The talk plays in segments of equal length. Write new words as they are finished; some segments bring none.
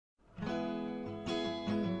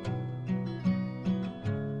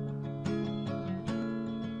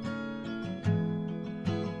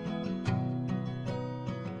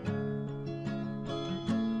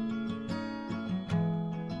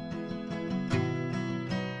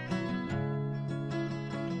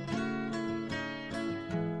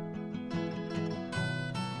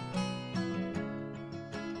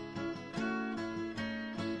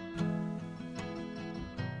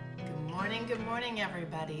Good morning,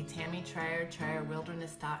 everybody. Tammy Trier,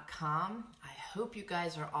 TrierWilderness.com. I hope you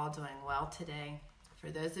guys are all doing well today. For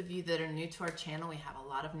those of you that are new to our channel, we have a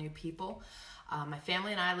lot of new people. My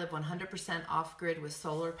family and I live 100% off-grid with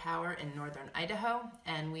solar power in northern Idaho,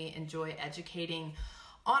 and we enjoy educating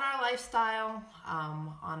on our lifestyle,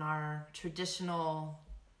 on our traditional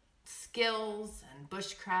skills and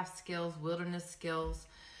bushcraft skills, wilderness skills,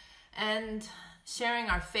 and sharing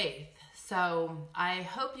our faith. So I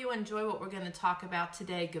hope you enjoy what we're going to talk about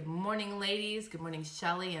today. Good morning, ladies. Good morning,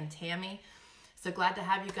 Shelley and Tammy. So glad to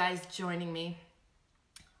have you guys joining me.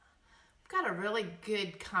 We've got a really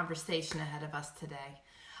good conversation ahead of us today.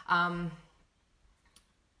 I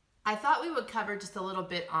thought we would cover just a little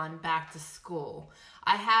bit on back to school.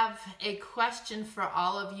 I have a question for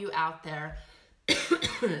all of you out there.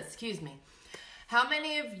 Excuse me. How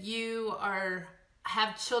many of you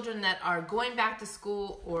have children that are going back to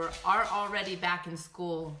school or are already back in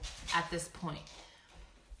school at this point?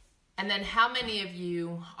 And then how many of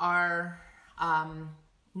you are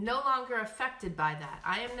no longer affected by that?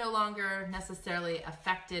 I am no longer necessarily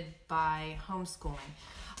affected by homeschooling.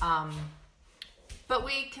 But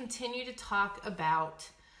we continue to talk about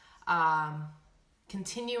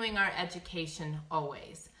continuing our education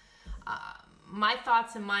always. My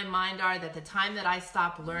thoughts in my mind are that the time that I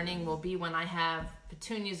stop learning will be when I have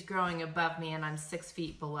petunias growing above me and I'm 6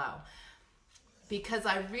 feet below. Because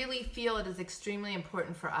I really feel it is extremely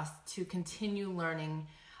important for us to continue learning,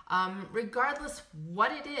 regardless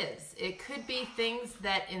what it is. It could be things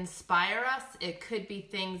that inspire us. It could be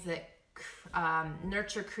things that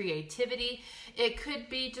nurture creativity. It could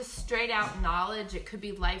be just straight out knowledge. It could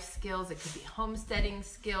be life skills. It could be homesteading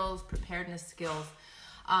skills, preparedness skills.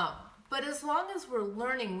 But as long as we're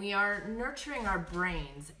learning, we are nurturing our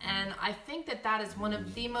brains. And I think that that is one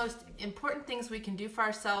of the most important things we can do for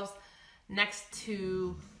ourselves, next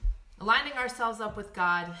to aligning ourselves up with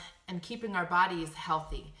God and keeping our bodies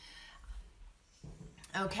healthy.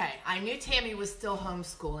 Okay, I knew Tammy was still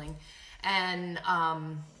homeschooling. And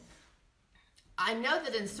I know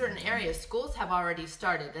that in certain areas, schools have already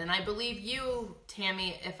started. And I believe you,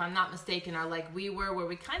 Tammy, if I'm not mistaken, are like we were, where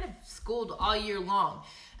we kind of schooled all year long.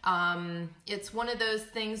 It's one of those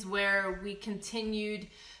things where we continued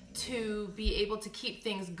to be able to keep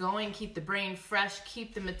things going, keep the brain fresh,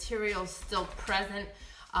 keep the materials still present,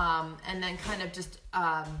 and then kind of just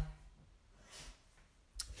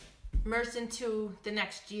merge into the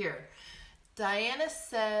next year. Dianna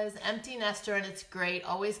says, empty nester, and it's great.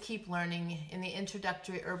 Always keep learning in the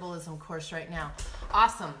introductory herbalism course right now.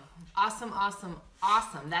 Awesome, awesome, awesome,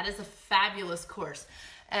 awesome. That is a fabulous course.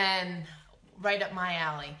 And right up my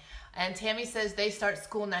alley. And Tammy says they start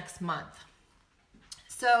school next month.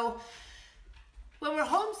 So when we're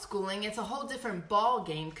homeschooling, it's a whole different ball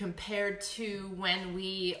game compared to when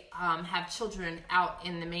we have children out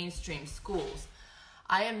in the mainstream schools.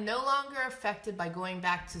 I am no longer affected by going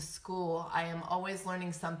back to school. I am always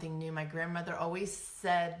learning something new. My grandmother always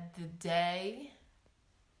said the day,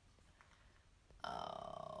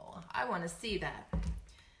 oh, I want to see that.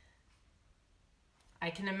 I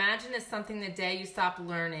can imagine it's something the day you stop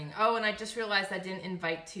learning. Oh, and I just realized I didn't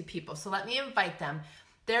invite 2 people. So let me invite them.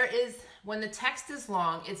 There is, when the text is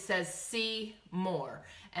long, it says see more.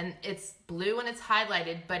 And it's blue and it's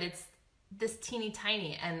highlighted, but it's this teeny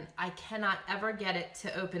tiny. And I cannot ever get it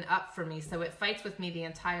to open up for me. So it fights with me the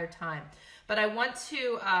entire time. But I want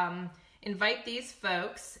to invite these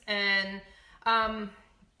folks and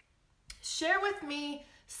share with me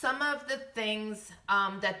some of the things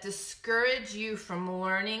that discourage you from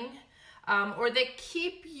learning or that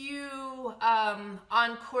keep you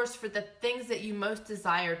on course for the things that you most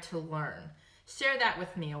desire to learn. Share that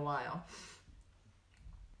with me a while.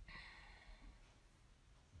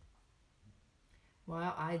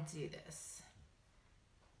 While I do this.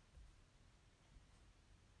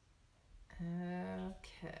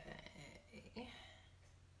 Okay.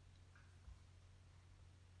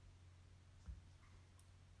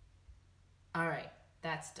 All right,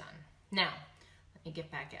 that's done. Now, let me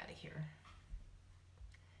get back out of here.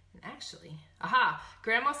 And actually,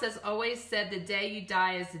 Grandma says, always said the day you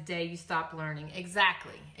die is the day you stop learning.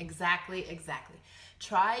 Exactly, exactly, exactly.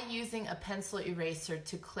 Try using a pencil eraser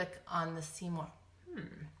to click on the see more.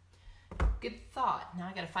 Good thought. Now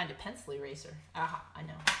I gotta find a pencil eraser. I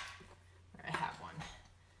know where I have one.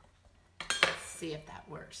 Let's see if that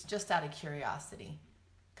works, just out of curiosity.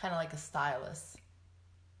 Kind of like a stylus.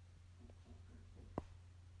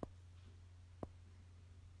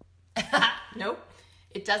 Nope,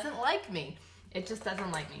 it doesn't like me. It just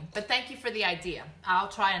doesn't like me. But thank you for the idea. I'll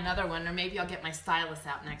try another one, or maybe I'll get my stylus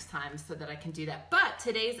out next time so that I can do that. But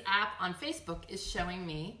today's app on Facebook is showing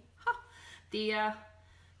me the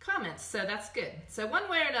comments, so that's good. So one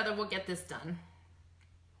way or another, we'll get this done.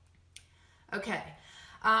 Okay.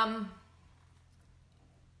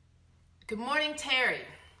 Good morning, Terry.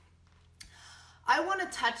 I want to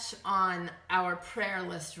touch on our prayer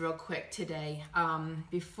list real quick today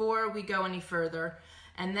before we go any further,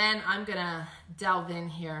 and then I'm going to delve in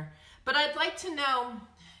here. But I'd like to know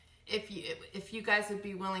if you guys would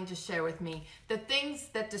be willing to share with me the things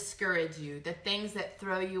that discourage you, the things that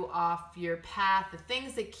throw you off your path, the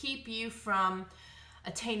things that keep you from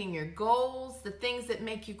attaining your goals, the things that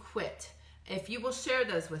make you quit. If you will share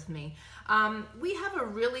those with me. We have a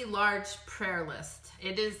really large prayer list.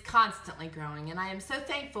 It is constantly growing, and I am so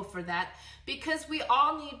thankful for that, because we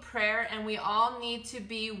all need prayer, and we all need to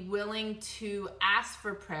be willing to ask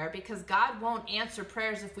for prayer, because God won't answer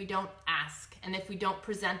prayers if we don't ask and if we don't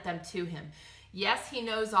present them to Him. Yes, He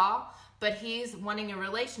knows all, but He's wanting a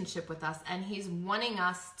relationship with us, and He's wanting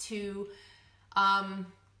us to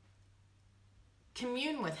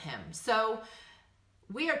commune with Him. So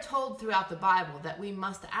we are told throughout the Bible that we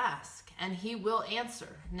must ask, and He will answer.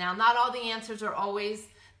 Now, not all the answers are always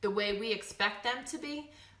the way we expect them to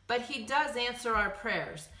be, but He does answer our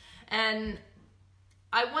prayers. And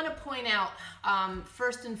I want to point out,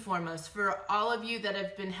 first and foremost, for all of you that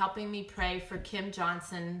have been helping me pray for Kim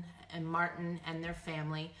Johnson and Martin and their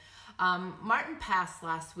family. Martin passed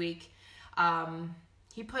last week.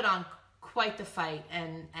 He put on quite the fight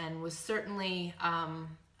and was certainly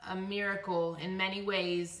a miracle in many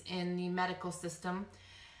ways in the medical system.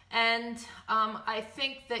 And I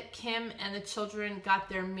think that Kim and the children got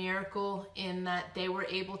their miracle in that they were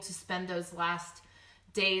able to spend those last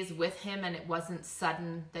days with him, and it wasn't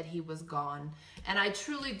sudden that he was gone. And I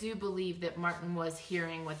truly do believe that Martin was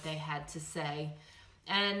hearing what they had to say.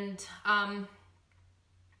 And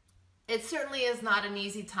it certainly is not an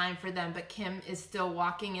easy time for them, but Kim is still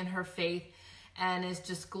walking in her faith and is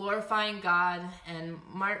just glorifying God. And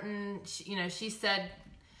Martin, she said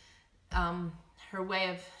her way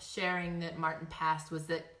of sharing that Martin passed was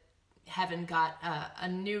that heaven got a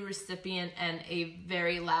new recipient and a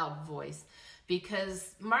very loud voice,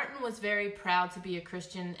 because Martin was very proud to be a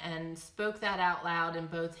Christian and spoke that out loud in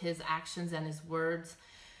both his actions and his words.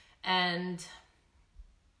 And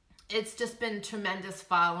it's just been tremendous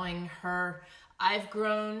following her. I've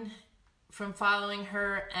grown from following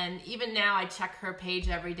her, and even now I check her page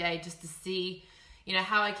every day just to see,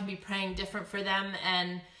 how I can be praying different for them.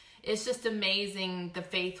 And it's just amazing, the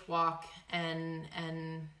faith walk and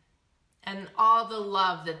all the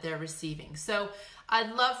love that they're receiving. So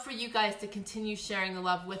I'd love for you guys to continue sharing the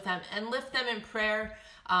love with them and lift them in prayer.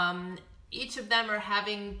 Each of them are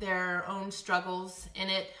having their own struggles in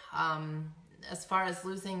it, as far as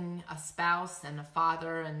losing a spouse and a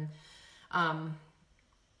father, and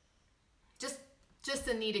just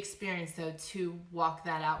a neat experience, though, to walk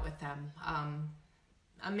that out with them.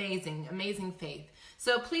 Amazing faith.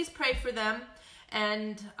 So please pray for them.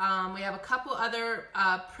 And we have a couple other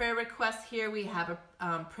prayer requests here. We have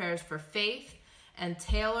prayers for Faith and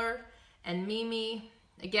Taylor and Mimi.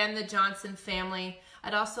 Again, the Johnson family.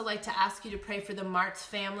 I'd also like to ask you to pray for the Martz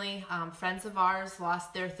family. Friends of ours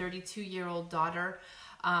lost their 32-year-old daughter.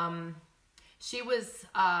 She was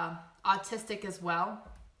autistic as well,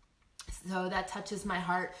 so that touches my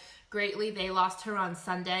heart greatly. They lost her on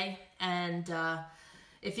Sunday, and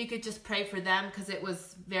if you could just pray for them, because it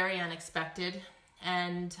was very unexpected.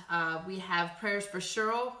 And we have prayers for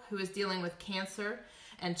Cheryl, who is dealing with cancer,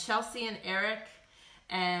 and Chelsea and Eric,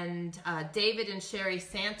 and David and Sherry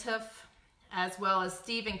Santoff, as well as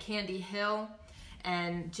Steve and Candy Hill,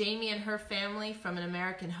 and Jamie and her family from an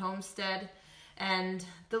American homestead. And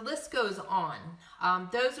the list goes on.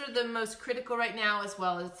 Those are the most critical right now, as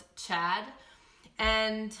well as Chad.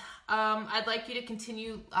 And I'd like you to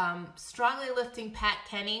continue strongly lifting Pat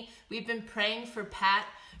Kenny. We've been praying for Pat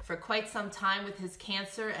for quite some time with his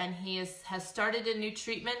cancer, and he has started a new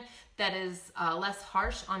treatment that is less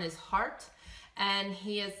harsh on his heart, and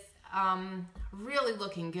he is really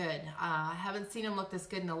looking good. I haven't seen him look this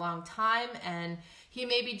good in a long time, and he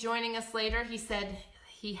may be joining us later. He said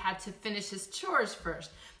he had to finish his chores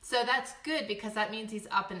first. So that's good, because that means he's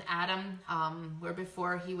up and at 'em, where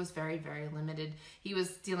before he was very, very limited. He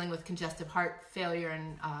was dealing with congestive heart failure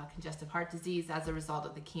and congestive heart disease as a result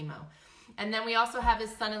of the chemo. And then we also have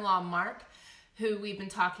his son-in-law, Mark, who we've been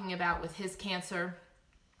talking about with his cancer.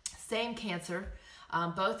 Same cancer.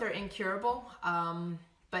 Both are incurable,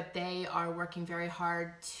 but they are working very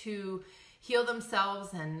hard to heal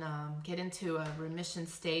themselves and get into a remission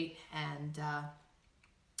state. And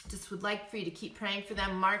just would like for you to keep praying for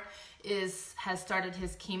them. Mark has started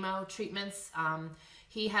his chemo treatments.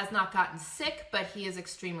 He has not gotten sick, but he is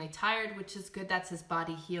extremely tired, which is good. That's his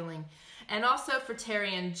body healing. And also for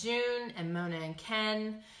Terry and June and Mona and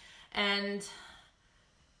Ken and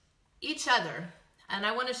each other. And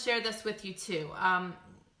I want to share this with you too.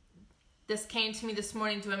 This came to me this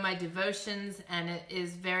morning doing my devotions, and it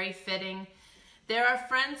is very fitting. There are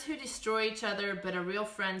friends who destroy each other, but a real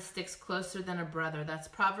friend sticks closer than a brother. That's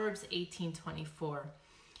Proverbs 18:24.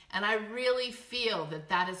 And I really feel that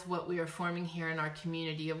that is what we are forming here in our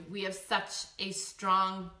community. We have such a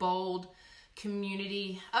strong, bold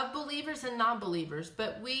community of believers and non-believers.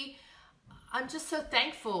 But I'm just so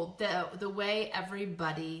thankful the way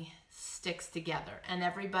everybody sticks together and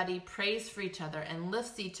everybody prays for each other and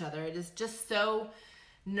lifts each other. It is just so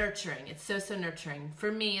nurturing. It's so nurturing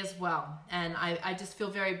for me as well. And I just feel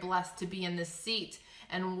very blessed to be in this seat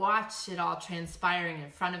and watch it all transpiring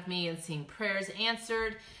in front of me and seeing prayers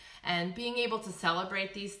answered and being able to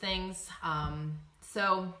celebrate these things.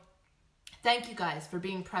 So thank you guys for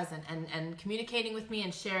being present and communicating with me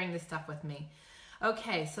and sharing this stuff with me.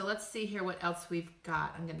 Okay, so let's see here what else we've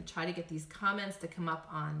got. I'm going to try to get these comments to come up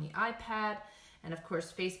on the iPad. And of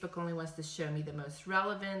course, Facebook only wants to show me the most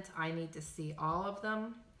relevant. I need to see all of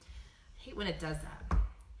them. I hate when it does that.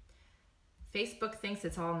 Facebook thinks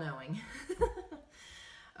it's all knowing.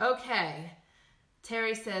 Okay.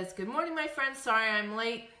 Terry says, good morning, my friend. Sorry I'm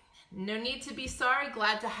late. No need to be sorry.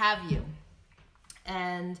 Glad to have you.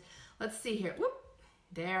 And let's see here. Whoop.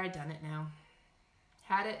 There, I done it now.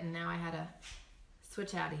 Had it, and now I had to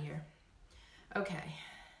switch out of here. Okay.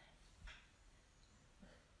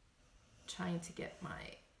 Trying to get my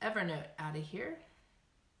Evernote out of here.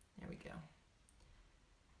 There we go.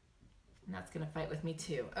 And that's going to fight with me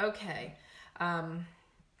too. Okay.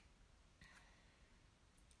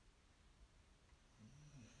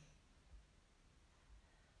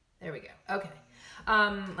 There we go. Okay.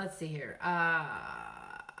 Let's see here.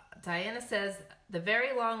 Dianna says, the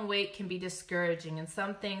very long wait can be discouraging. In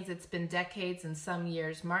some things, it's been decades and some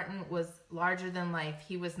years. Martin was larger than life.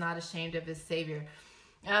 He was not ashamed of his Savior.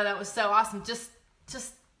 Oh, that was so awesome. Just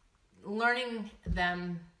learning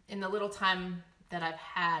them in the little time that I've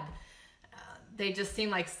had. They just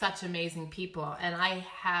seem like such amazing people. And I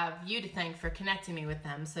have you to thank for connecting me with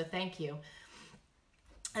them. So thank you.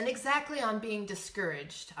 And exactly on being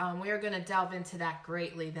discouraged. We are going to delve into that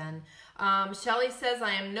greatly then. Shelley says,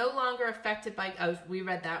 I am no longer affected by... Oh, we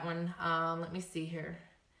read that one. Let me see here.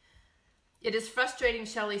 It is frustrating,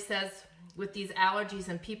 Shelley says, with these allergies,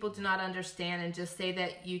 and people do not understand and just say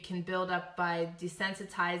that you can build up by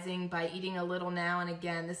desensitizing, by eating a little now and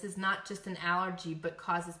again. This is not just an allergy, but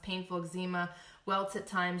causes painful eczema, welts at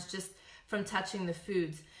times just from touching the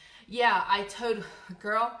foods. Yeah,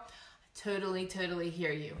 girl, totally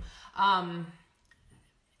hear you.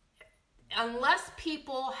 Unless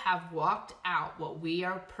people have walked out what we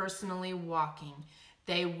are personally walking,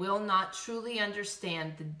 they will not truly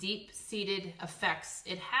understand the deep-seated effects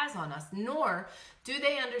it has on us, nor do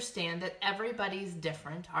they understand that everybody's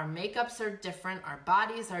different. Our makeups are different, our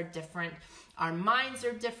bodies are different, our minds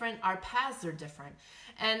are different, our paths are different.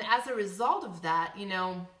 And as a result of that,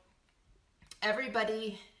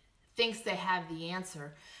 everybody thinks they have the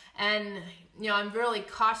answer. And, I'm really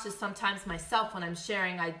cautious sometimes myself when I'm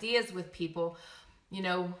sharing ideas with people.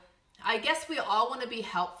 I guess we all want to be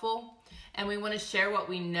helpful and we want to share what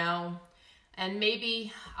we know. And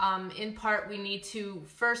maybe in part we need to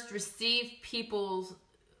first receive people's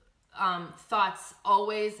thoughts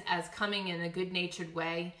always as coming in a good-natured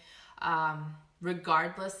way,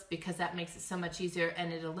 regardless, because that makes it so much easier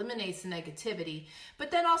and it eliminates the negativity.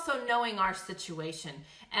 But then also knowing our situation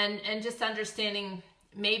and just understanding,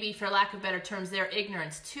 maybe for lack of better terms, their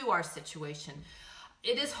ignorance to our situation.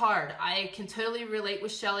 It is hard. I can totally relate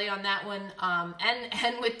with Shelley on that one,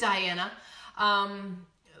 and with Dianna.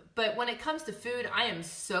 But when it comes to food, I am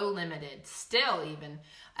so limited, still even,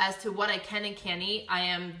 as to what I can and can't eat. I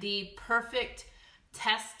am the perfect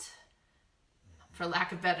test, for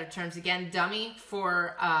lack of better terms, again, dummy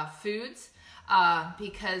for foods.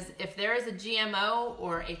 Because if there is a GMO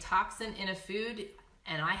or a toxin in a food,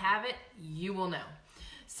 and I have it, you will know.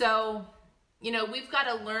 So, we've got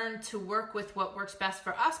to learn to work with what works best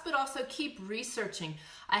for us, but also keep researching.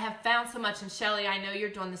 I have found so much, and Shelley, I know you're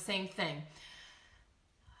doing the same thing.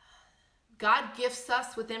 God gifts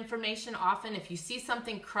us with information often. If you see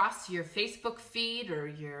something cross your Facebook feed or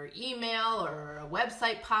your email or a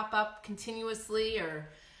website pop up continuously, or,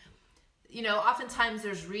 oftentimes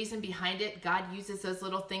there's reason behind it. God uses those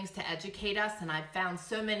little things to educate us, and I've found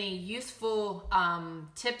so many useful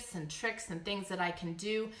tips and tricks and things that I can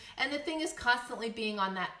do. And the thing is constantly being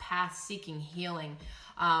on that path seeking healing.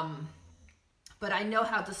 but I know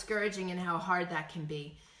how discouraging and how hard that can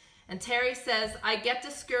be. And Terry says, I get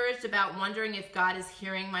discouraged about wondering if God is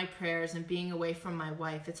hearing my prayers and being away from my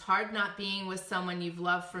wife. It's hard not being with someone you've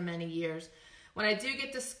loved for many years. When I do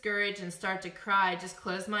get discouraged and start to cry, I just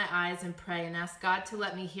close my eyes and pray and ask God to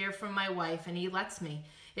let me hear from my wife, and he lets me.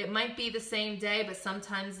 It might be the same day, but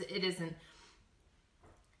sometimes it isn't.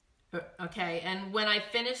 Okay, and when I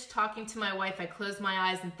finish talking to my wife, I close my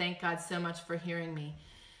eyes and thank God so much for hearing me.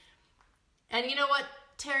 And you know what,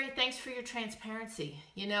 Terry, thanks for your transparency.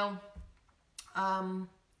 You know,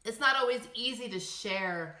 it's not always easy to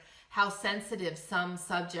share how sensitive some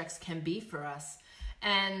subjects can be for us.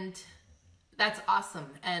 And that's awesome.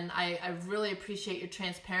 And I really appreciate your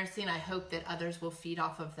transparency, and I hope that others will feed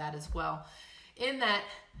off of that as well. In that,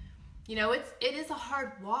 you know, it is a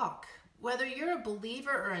hard walk. Whether you're a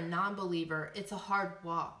believer or a non-believer, it's a hard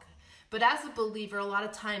walk. But as a believer, a lot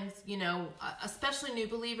of times, you know, especially new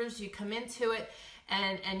believers, you come into it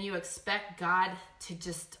and you expect God to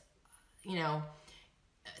just, you know,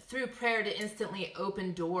 through prayer to instantly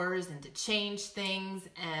open doors and to change things.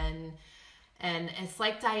 And it's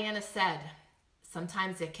like Dianna said,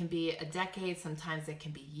 sometimes it can be a decade, sometimes it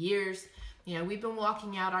can be years. You know, we've been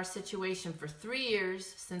walking out our situation for 3 years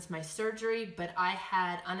since my surgery, but I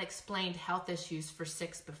had unexplained health issues for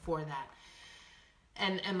 6 before that.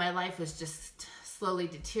 And my life was just slowly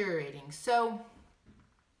deteriorating. So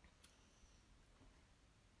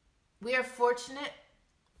we are fortunate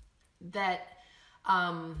that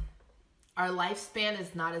our lifespan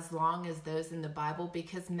is not as long as those in the Bible,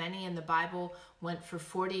 because many in the Bible went for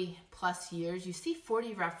 40 plus years. You see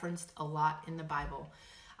 40 referenced a lot in the Bible.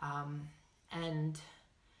 And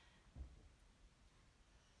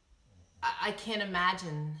I can't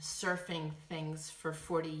imagine surfing things for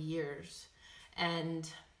 40 years. And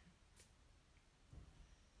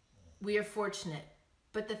we are fortunate.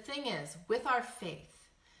 But the thing is, with our faith,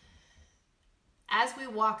 as we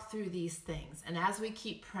walk through these things and as we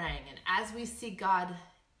keep praying and as we see God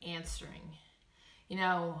answering, you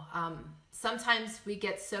know, sometimes we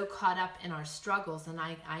get so caught up in our struggles, and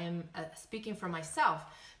I am speaking for myself,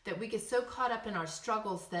 that we get so caught up in our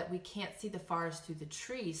struggles that we can't see the forest through the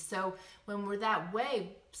trees. So when we're that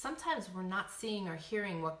way, sometimes we're not seeing or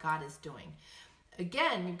hearing what God is doing.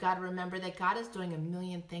 Again, you've got to remember that God is doing a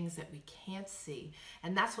million things that we can't see.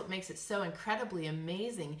 And that's what makes it so incredibly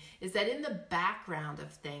amazing, is that in the background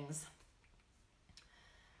of things,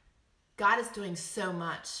 God is doing so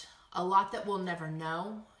much, a lot that we'll never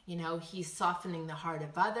know. You know, he's softening the heart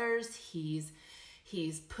of others. He's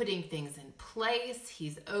putting things in place.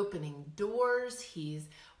 He's opening doors. He's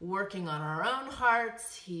working on our own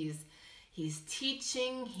hearts. He's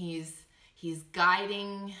teaching. He's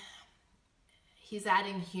guiding. He's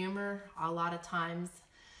adding humor a lot of times.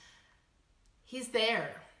 He's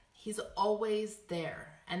there. He's always there.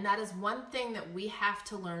 And that is one thing that we have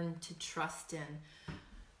to learn to trust in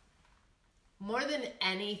more than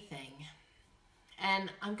anything.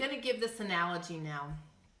 And I'm going to give this analogy now.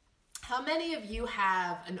 How many of you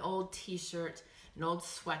have an old t-shirt, an old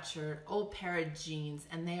sweatshirt, old pair of jeans,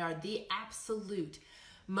 and they are the absolute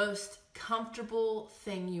most comfortable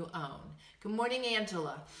thing you own? Good morning,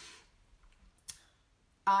 Angela.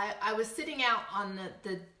 I was sitting out on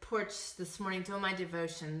the porch this morning doing my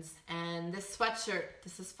devotions, and this sweatshirt,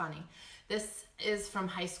 this is funny, this is from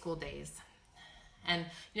high school days. And,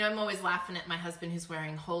 you know, I'm always laughing at my husband who's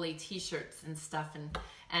wearing holy t-shirts and stuff,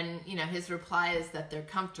 and you know, his reply is that they're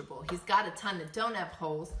comfortable. He's got a ton that don't have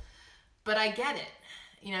holes, but I get it.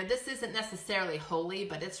 You know, this isn't necessarily holy,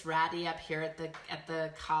 but it's ratty up here at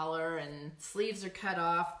the collar, and sleeves are cut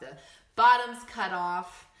off, the bottom's cut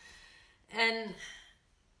off, and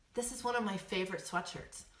this is one of my favorite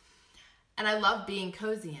sweatshirts. And I love being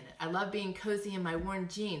cozy in it. I love being cozy in my worn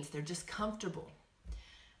jeans. They're just comfortable.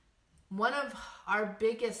 One of our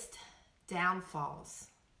biggest downfalls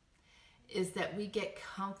is that we get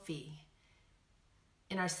comfy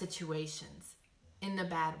in our situations in the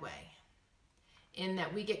bad way, in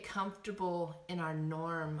that we get comfortable in our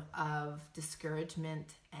norm of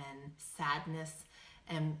discouragement and sadness,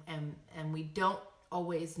 and we don't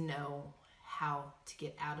always know how to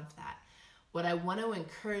get out of that. What I want to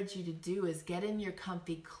encourage you to do is get in your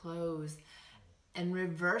comfy clothes and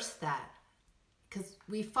reverse that, because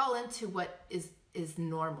we fall into what is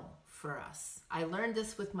normal for us. I learned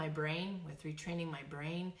this with my brain, with retraining my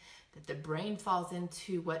brain, that the brain falls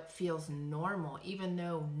into what feels normal, even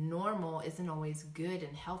though normal isn't always good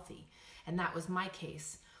and healthy. And that was my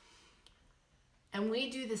case. And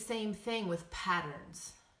we do the same thing with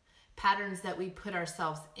patterns that we put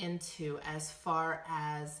ourselves into, as far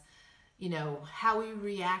as, you know, how we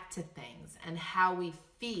react to things and how we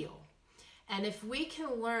feel. And if we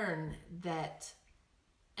can learn that,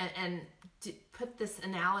 and put this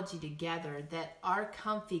analogy together, that our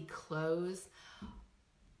comfy clothes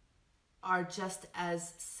are just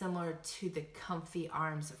as similar to the comfy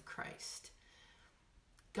arms of Christ.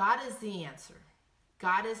 God is the answer.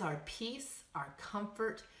 God is our peace, our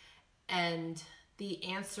comfort, and the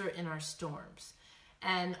answer in our storms.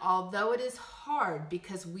 And although it is hard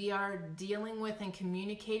because we are dealing with and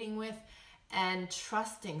communicating with and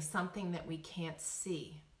trusting something that we can't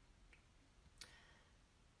see,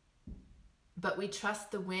 but we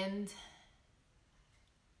trust the wind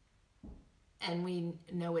and we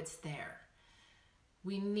know it's there.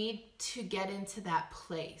 We need to get into that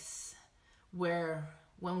place where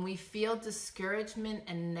when we feel discouragement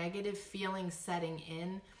and negative feelings setting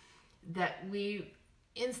in, that we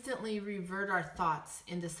instantly revert our thoughts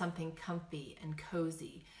into something comfy and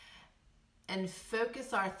cozy and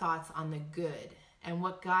focus our thoughts on the good and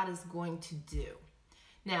what God is going to do.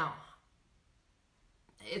 Now,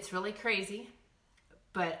 it's really crazy,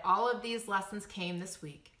 but all of these lessons came this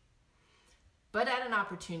week, but at an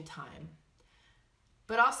opportune time.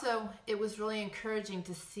 But also, it was really encouraging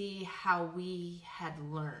to see how we had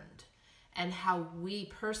learned and how we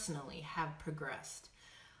personally have progressed.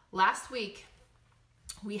 Last week,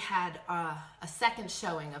 we had a second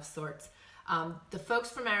showing of sorts. The folks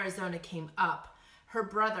from Arizona came up. Her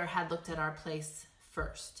brother had looked at our place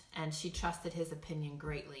first, and she trusted his opinion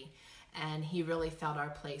greatly, and he really felt our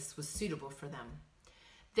place was suitable for them.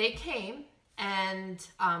 They came, and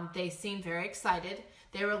they seemed very excited.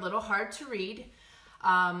 They were a little hard to read,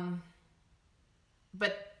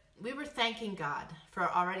 but we were thanking God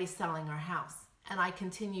for already selling our house, and I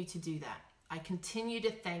continue to do that. I continue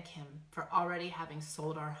to thank him for already having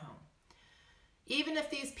sold our home. Even if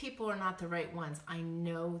these people are not the right ones, I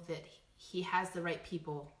know that he has the right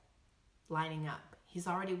people lining up. He's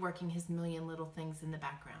already working his million little things in the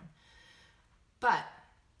background. But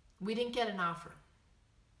we didn't get an offer.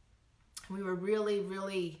 We were really,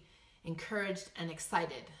 really encouraged and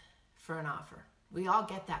excited for an offer. We all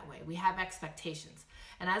get that way. We have expectations.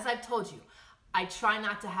 And as I've told you, I try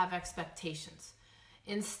not to have expectations.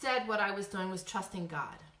 Instead, what I was doing was trusting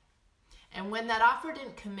God. And when that offer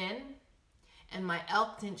didn't come in and my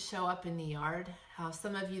elk didn't show up in the yard,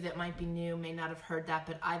 some of you that might be new may not have heard that,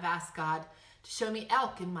 but I've asked God to show me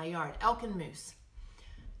elk in my yard, elk and moose.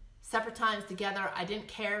 Separate times together, I didn't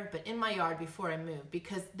care, but in my yard before I moved,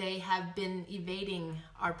 because they have been evading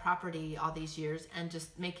our property all these years and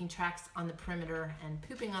just making tracks on the perimeter and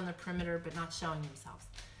pooping on the perimeter, but not showing themselves.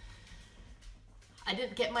 I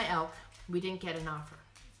didn't get my elk. We didn't get an offer.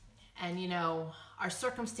 And you know, our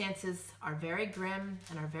circumstances are very grim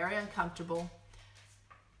and are very uncomfortable,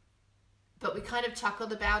 but we kind of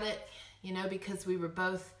chuckled about it, you know, because we were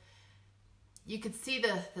both, you could see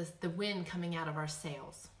the wind coming out of our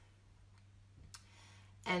sails.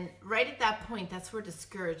 And right at that point, that's where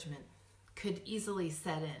discouragement could easily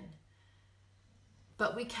set in.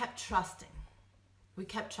 But we kept trusting. We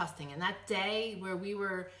kept trusting. And that day where we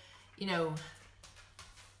were, you know,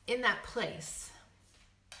 in that place,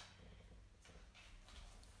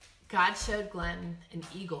 God showed Glenn an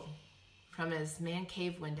eagle from his man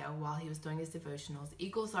cave window while he was doing his devotionals.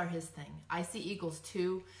 Eagles are his thing. I see eagles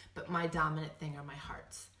too, but my dominant thing are my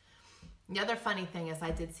hearts. The other funny thing is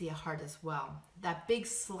I did see a heart as well. That big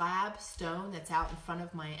slab stone that's out in front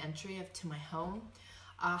of my entry to my home,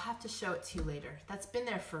 I'll have to show it to you later. That's been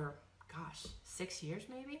there for, gosh, 6 years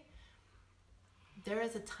maybe? There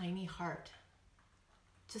is a tiny heart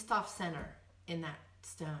just off center in that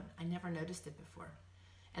stone. I never noticed it before.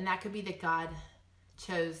 And that could be that God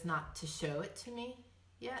chose not to show it to me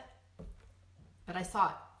yet, but I saw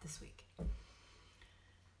it this week.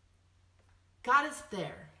 God is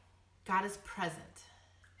there. God is present.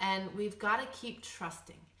 And we've got to keep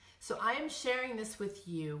trusting. So I am sharing this with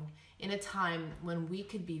you in a time when we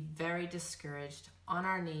could be very discouraged, on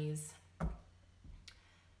our knees,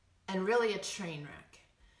 and really a train wreck.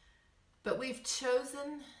 But we've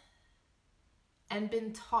chosen and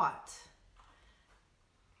been taught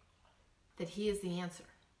that he is the answer.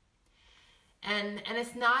 And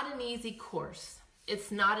it's not an easy course.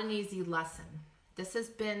 It's not an easy lesson. This has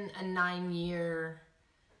been a 9-year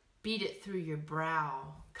beat it through your brow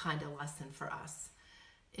kind of lesson for us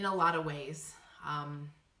in a lot of ways.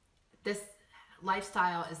 This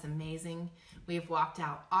lifestyle is amazing. We've walked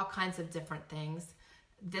out all kinds of different things,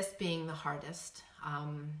 this being the hardest.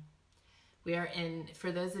 We are in,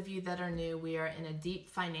 for those of you that are new, we are in a deep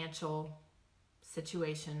financial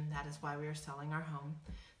situation. That is why we are selling our home.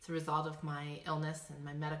 It's a result of my illness and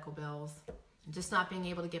my medical bills and just not being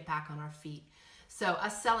able to get back on our feet. So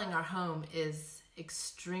us selling our home is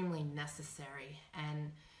extremely necessary,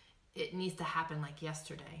 and it needs to happen like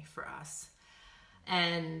yesterday for us.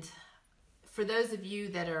 And for those of you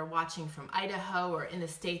that are watching from Idaho or in a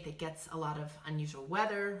state that gets a lot of unusual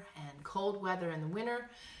weather and cold weather in the winter,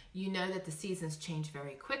 you know that the seasons change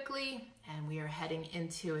very quickly, and we are heading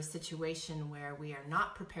into a situation where we are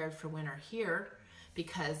not prepared for winter here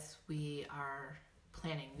because we are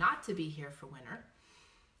planning not to be here for winter,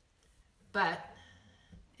 but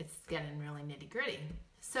it's getting really nitty-gritty.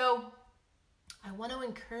 So I want to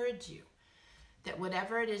encourage you that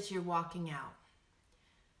whatever it is you're walking out,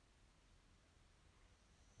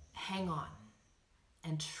 hang on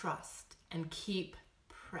and trust and keep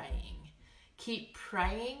praying. Keep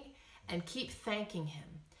praying and keep thanking him.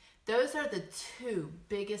 Those are the two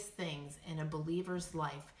biggest things in a believer's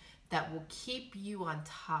life that will keep you on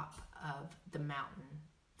top of the mountain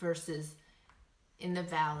versus in the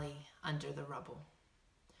valley under the rubble.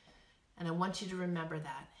 And I want you to remember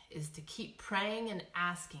that, is to keep praying and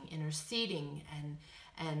asking, interceding and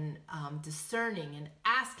discerning and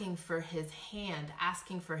asking for his hand,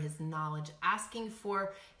 asking for his knowledge, asking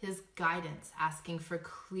for his guidance, asking for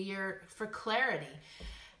clarity,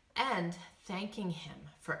 and thanking him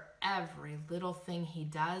for every little thing he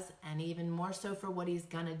does, and even more so for what he's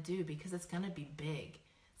gonna do, because it's gonna be big.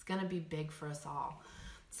 It's gonna be big for us all.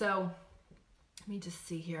 So let me just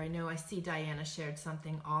see here. I see Dianna shared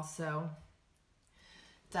something also.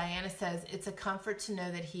 Dianna says, it's a comfort to know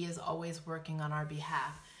that he is always working on our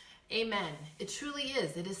behalf. Amen. It truly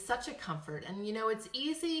is. It is such a comfort. And it's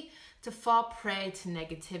easy to fall prey to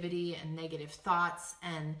negativity and negative thoughts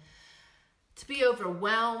and to be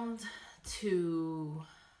overwhelmed, to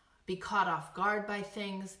be caught off guard by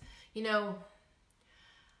things.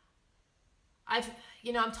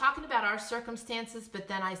 I'm talking about our circumstances, but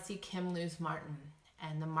then I see Kim lose Martin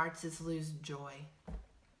and the Martzes lose Joy.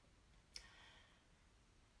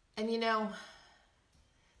 And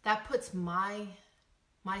that puts my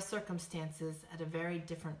circumstances at a very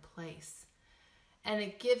different place. And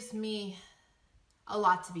it gives me a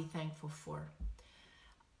lot to be thankful for.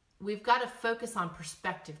 We've got to focus on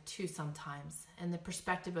perspective too sometimes, and the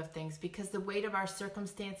perspective of things, because the weight of our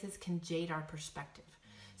circumstances can jade our perspective.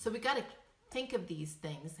 So we got to think of these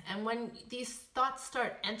things. And when these thoughts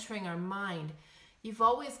start entering our mind, you've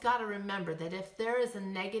always got to remember that if there is a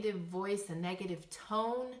negative voice, a negative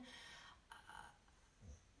tone,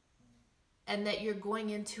 and that you're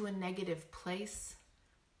going into a negative place,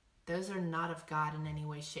 those are not of God in any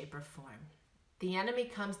way, shape, or form. The enemy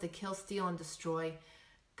comes to kill, steal, and destroy.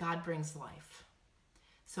 God brings life.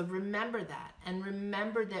 So remember that, and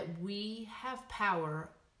remember that we have power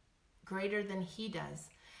greater than he does.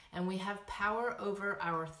 And we have power over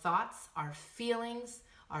our thoughts, our feelings,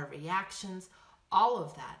 our reactions, all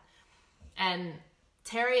of that. And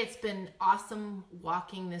Terry, it's been awesome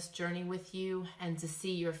walking this journey with you and to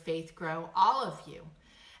see your faith grow, all of you.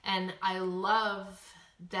 And I love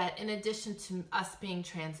that in addition to us being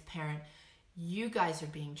transparent, you guys are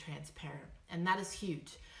being transparent, and that is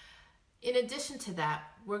huge. In addition to that,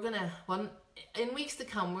 in weeks to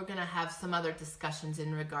come, we're going to have some other discussions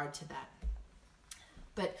in regard to that.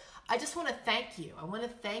 But I just want to thank you. I want to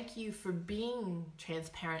thank you for being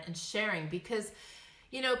transparent and sharing, because,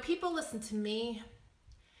 people listen to me,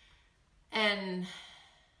 and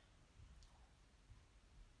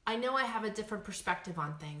I know I have a different perspective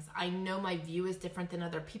on things. I know my view is different than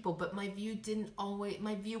other people, but my view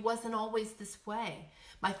wasn't always this way.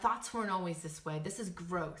 My thoughts weren't always this way. This is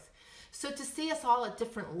growth. So to see us all at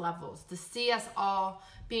different levels, to see us all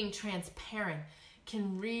being transparent,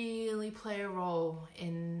 can really play a role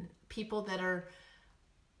in people that are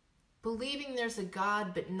believing there's a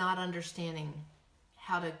God, but not understanding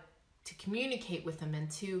how to communicate with him and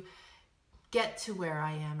to get to where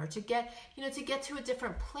I am, or to get to a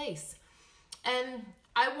different place. And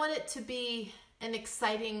I want it to be an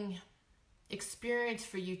exciting experience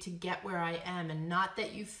for you to get where I am, and not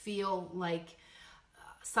that you feel like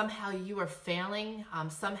somehow you are failing,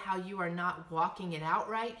 somehow you are not walking it out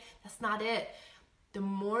right. That's not it. The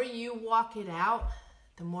more you walk it out,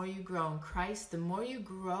 the more you grow in Christ, the more you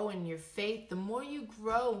grow in your faith, the more you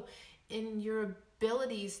grow in your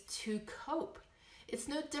abilities to cope. It's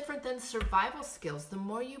no different than survival skills. The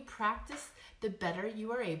more you practice, the better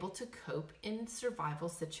you are able to cope in survival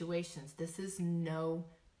situations. This is no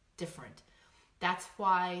different. That's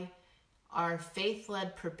why our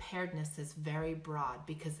faith-led preparedness is very broad,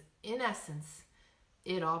 because in essence,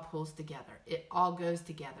 it all pulls together. It all goes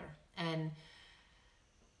together. And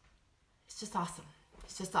it's just awesome.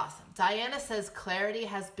 It's just awesome. Dianna says, clarity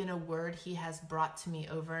has been a word he has brought to me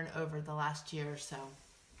over and over the last year or so.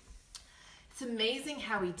 It's amazing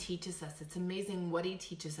how he teaches us. It's amazing what he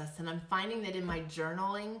teaches us. And I'm finding that in my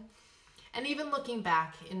journaling, and even looking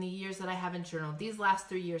back in the years that I haven't journaled, these last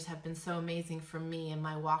 3 years have been so amazing for me in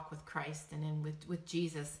my walk with Christ and with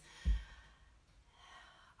Jesus.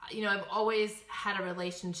 You know, I've always had a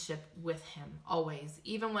relationship with him, always.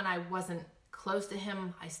 Even when I wasn't close to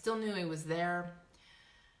him, I still knew he was there.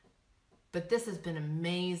 But this has been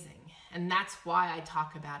amazing. And that's why I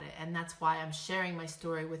talk about it. And that's why I'm sharing my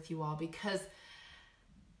story with you all. Because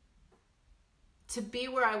to be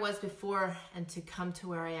where I was before and to come to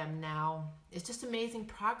where I am now, it's just amazing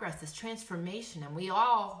progress. It's transformation. And we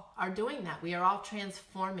all are doing that. We are all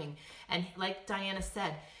transforming. And like Dianna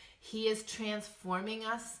said, he is transforming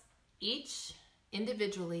us each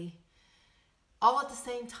individually, all at the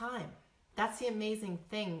same time. That's the amazing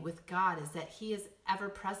thing with God, is that he is ever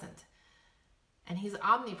present and he's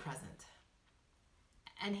omnipresent.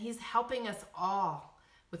 And he's helping us all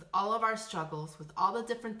with all of our struggles, with all the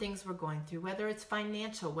different things we're going through, whether it's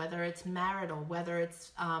financial, whether it's marital, whether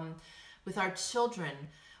it's with our children,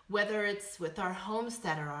 whether it's with our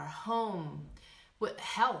homestead or our home, with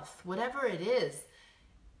health, whatever it is.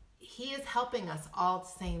 He is helping us all at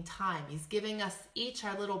the same time. He's giving us each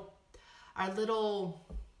our little, I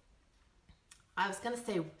was going to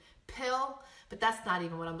say pill, but that's not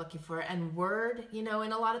even what I'm looking for. And word, you know,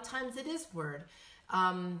 and a lot of times it is word.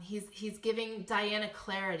 He's giving Dianna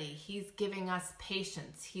clarity. He's giving us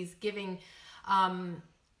patience. He's giving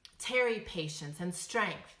Terry patience and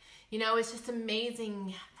strength. You know, it's just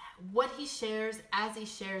amazing what he shares, as he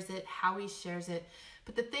shares it, how he shares it.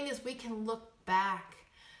 But the thing is, we can look back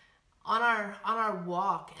on our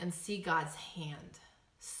walk and see God's hand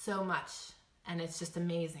so much, and it's just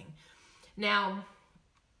amazing. Now,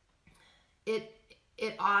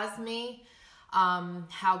 it awes me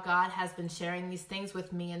how God has been sharing these things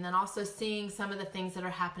with me, and then also seeing some of the things that are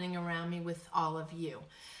happening around me with all of you.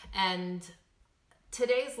 And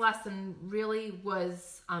today's lesson really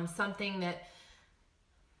was something that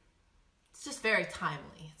it's just very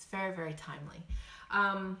timely. It's very, very timely.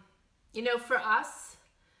 You know, for us,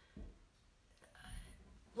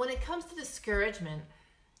 when it comes to discouragement,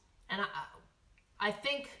 and I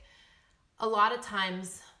think a lot of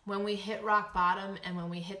times when we hit rock bottom and when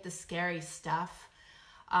we hit the scary stuff,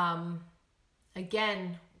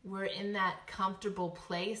 again, we're in that comfortable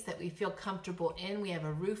place that we feel comfortable in. We have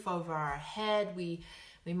a roof over our head. We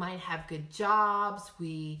might have good jobs.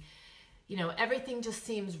 You know, everything just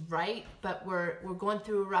seems right, but we're going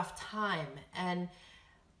through a rough time. And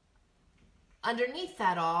underneath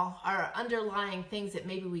that all are underlying things that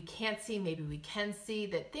maybe we can't see, maybe we can see,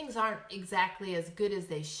 that things aren't exactly as good as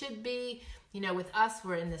they should be. You know, with us,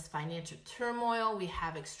 we're in this financial turmoil. We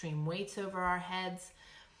have extreme weights over our heads.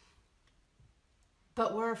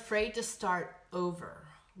 But we're afraid to start over.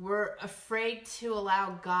 We're afraid to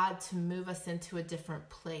allow God to move us into a different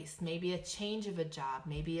place. Maybe a change of a job,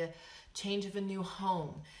 maybe a change of a new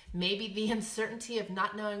home, maybe the uncertainty of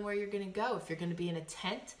not knowing where you're going to go. If you're going to be in a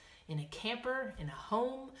tent, in a camper, in a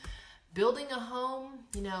home, building a home,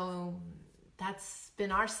 you know, that's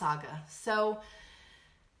been our saga. So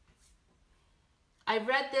I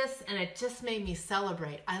read this and it just made me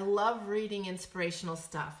celebrate. I love reading inspirational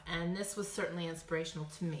stuff, and this was certainly inspirational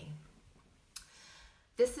to me.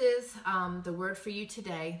 This is the word for you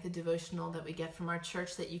today, the devotional that we get from our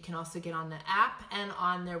church that you can also get on the app and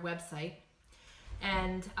on their website.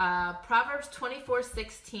 And Proverbs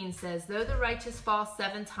 24:16 says, though the righteous fall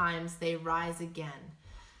 7 times, they rise again.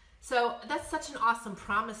 So that's such an awesome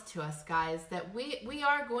promise to us, guys, that we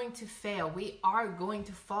are going to fail. We are going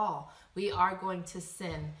to fall. We are going to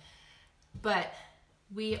sin. But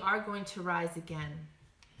we are going to rise again.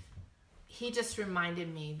 He just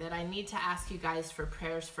reminded me that I need to ask you guys for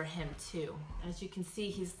prayers for him too. As you can see,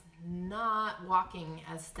 he's not walking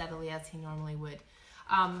as steadily as he normally would.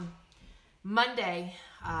 Monday,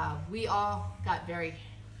 we all got very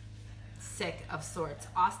sick of sorts.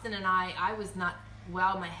 Austin and I was not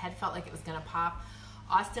well. My head felt like it was going to pop.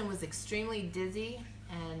 Austin was extremely dizzy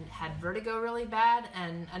and had vertigo really bad,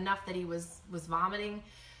 and enough that he was vomiting.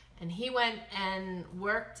 And he went and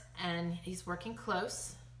worked, and he's working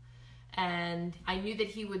close. And I knew that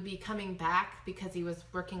he would be coming back because he was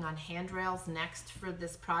working on handrails next for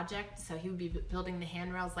this project. So he would be building the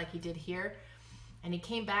handrails like he did here. And he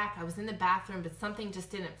came back. I was in the bathroom, but something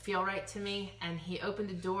just didn't feel right to me. And he opened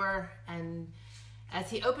the door, and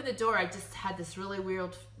as he opened the door, I just had this really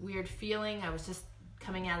weird feeling. I was just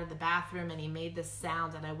coming out of the bathroom, and he made this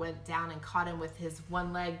sound, and I went down and caught him with his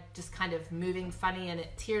one leg just kind of moving funny, and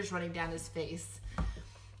tears running down his face.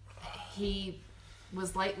 He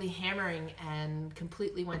was lightly hammering and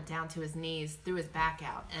completely went down to his knees, threw his back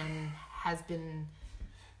out, and has been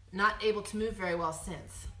not able to move very well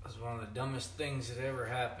since. It was one of the dumbest things that ever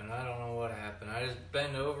happened. I don't know what happened. I just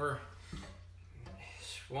bent over,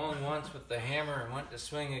 swung once with the hammer, and went to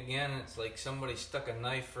swing again. It's like somebody stuck a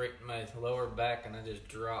knife right in my lower back, and I just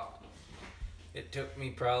dropped. It took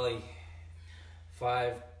me probably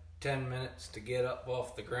 5-10 minutes to get up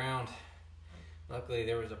off the ground. Luckily,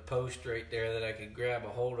 there was a post right there that I could grab a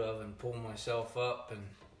hold of and pull myself up, and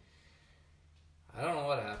I don't know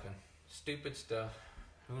what happened. Stupid stuff.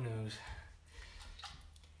 Who knows?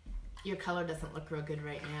 Your color doesn't look real good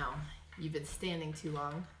right now. You've been standing too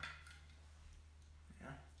long.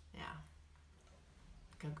 Yeah.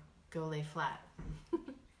 Go lay flat.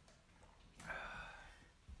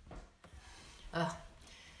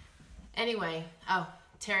 Anyway,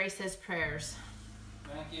 Terry says prayers.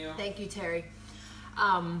 Thank you. Thank you, Terry.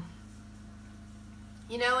 And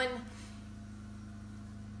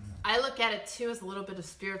I look at it too as a little bit of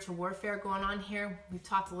spiritual warfare going on here. We've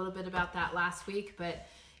talked a little bit about that last week, but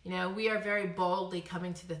we are very boldly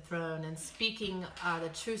coming to the throne and speaking the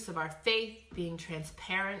truths of our faith, being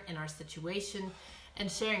transparent in our situation, and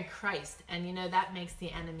sharing Christ. And that makes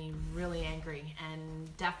the enemy really angry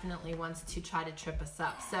and definitely wants to try to trip us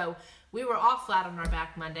up. So we were all flat on our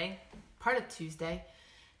back Monday, part of Tuesday,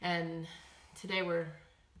 and today we're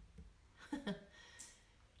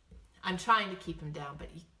I'm trying to keep him down, but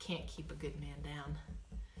you can't keep a good man down.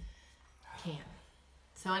 Can't.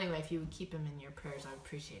 So anyway, if you would keep him in your prayers, I would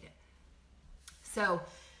appreciate it. So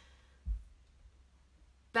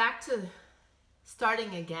back to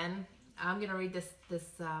starting again. I'm going to read this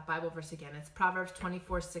Bible verse again. It's Proverbs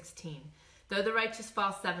 24:16. Though the righteous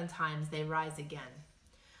fall 7 times, they rise again.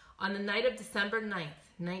 On the night of December 9th,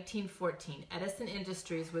 1914, Edison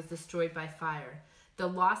Industries was destroyed by fire. The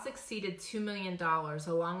loss exceeded $2 million,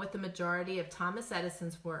 along with the majority of Thomas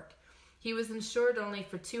Edison's work. He was insured only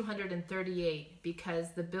for $238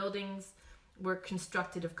 because the buildings were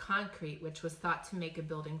constructed of concrete, which was thought to make a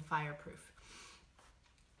building fireproof.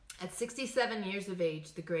 At 67 years of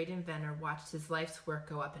age, the great inventor watched his life's work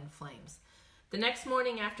go up in flames. The next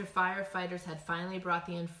morning, after firefighters had finally brought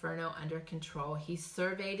the inferno under control, he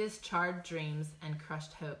surveyed his charred dreams and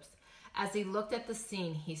crushed hopes. As he looked at the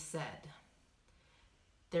scene, he said,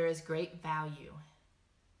 "There is great value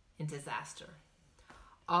in disaster.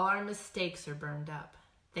 All our mistakes are burned up.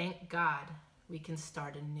 Thank God we can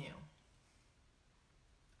start anew."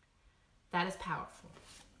 That is powerful.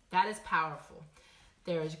 That is powerful.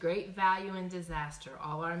 There is great value in disaster.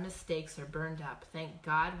 All our mistakes are burned up. Thank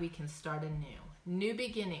God we can start anew. New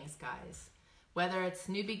beginnings, guys. Whether it's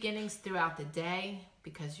new beginnings throughout the day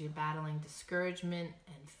because you're battling discouragement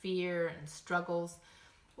and fear and struggles,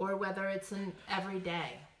 or whether it's an every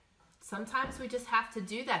day. Sometimes we just have to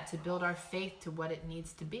do that to build our faith to what it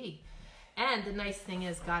needs to be. And the nice thing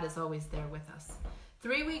is God is always there with us.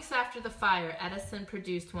 3 weeks after the fire, Edison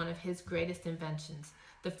produced one of his greatest inventions,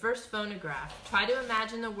 the first phonograph. Try to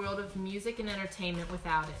imagine the world of music and entertainment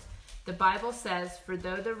without it. The Bible says, "For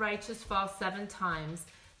though the righteous fall 7 times,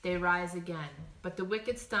 they rise again. But the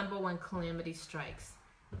wicked stumble when calamity strikes."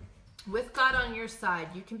 With God on your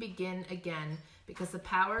side, you can begin again because the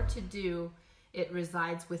power to do it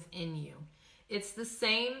resides within you. It's the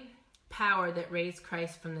same power that raised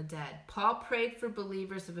Christ from the dead. Paul prayed for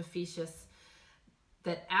believers of Ephesus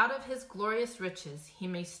that out of his glorious riches he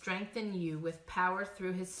may strengthen you with power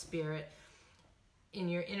through his Spirit in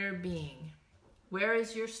your inner being. Where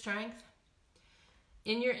is your strength?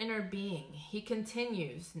 In your inner being. He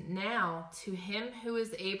continues, "Now to him who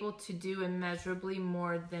is able to do immeasurably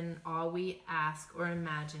more than all we ask or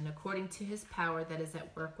imagine, according to his power that is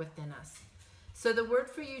at work within us." So the word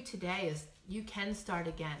for you today is you can start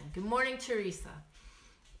again. Good morning, Teresa.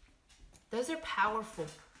 Those are powerful,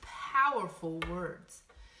 powerful words.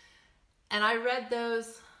 And I read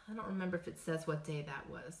those, I don't remember if it says what day that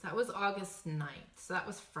was. That was August 9th. So that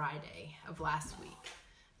was Friday of last week,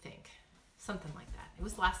 I think. Something like that. It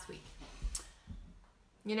was last week.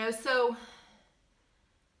 So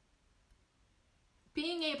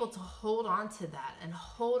being able to hold on to that and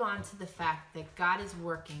hold on to the fact that God is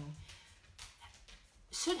working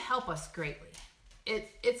should help us greatly.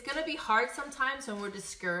 It's going to be hard sometimes when we're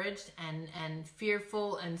discouraged and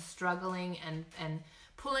fearful and struggling and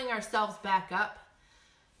pulling ourselves back up.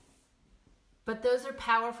 But those are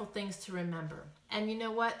powerful things to remember. And you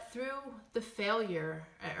know what? Through the failure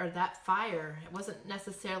or that fire, it wasn't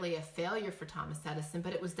necessarily a failure for Thomas Edison,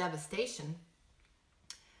 but it was devastation.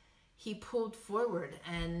 He pulled forward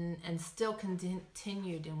and still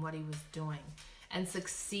continued in what he was doing and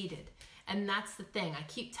succeeded. And that's the thing. I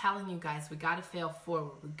keep telling you guys, we got to fail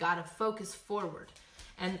forward. We got to focus forward.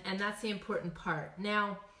 And that's the important part.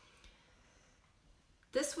 Now,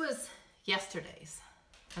 This was yesterday's,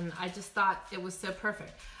 and I just thought it was so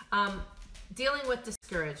perfect. Dealing with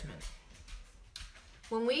discouragement.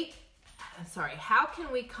 How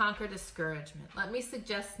can we conquer discouragement? Let me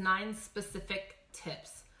suggest 9 specific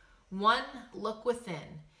tips. 1, look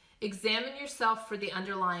within. Examine yourself for the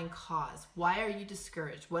underlying cause. Why are you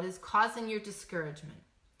discouraged? What is causing your discouragement?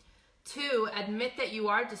 2, admit that you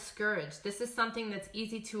are discouraged. This is something that's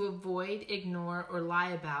easy to avoid, ignore, or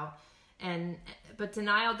lie about. But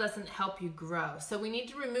denial doesn't help you grow. So we need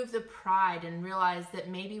to remove the pride and realize that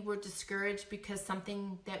maybe we're discouraged because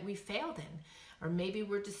something that we failed in, or maybe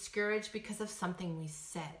we're discouraged because of something we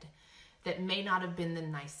said that may not have been the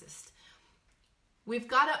nicest. We've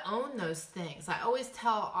got to own those things. I always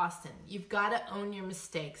tell Austin, you've got to own your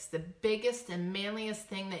mistakes. The biggest and manliest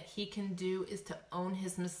thing that he can do is to own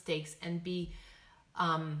his mistakes and be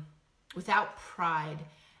without pride,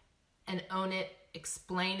 and own it,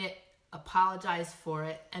 explain it, apologize for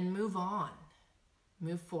it, and move on.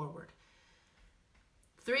 Move forward.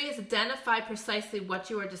 3 is identify precisely what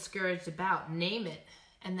you are discouraged about. Name it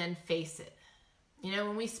and then face it. You know,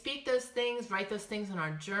 when we speak those things, write those things in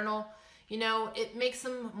our journal, you know, it makes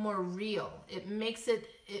them more real. It makes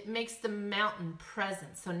the mountain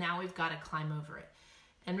present. So now we've got to climb over it.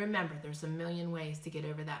 And remember, there's a million ways to get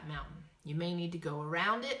over that mountain. You may need to go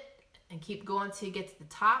around it and keep going till you get to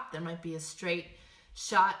the top. There might be a straight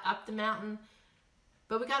shot up the mountain,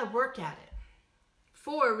 but we got to work at it.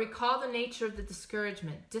 4, recall the nature of the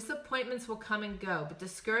discouragement. Disappointments will come and go, but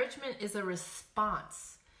discouragement is a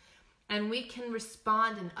response, and we can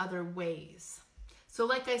respond in other ways. So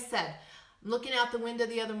like I said, I'm looking out the window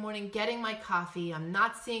the other morning, getting my coffee. I'm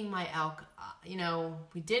not seeing my elk.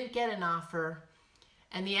 We didn't get an offer,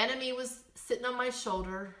 and the enemy was sitting on my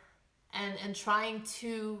shoulder and trying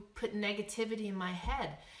to put negativity in my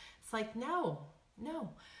head. It's like, no,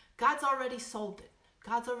 God's already sold it.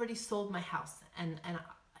 God's already sold my house, and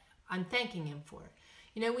I'm thanking him for it.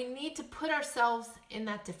 You know, we need to put ourselves in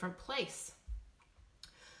that different place.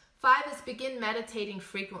 5 is begin meditating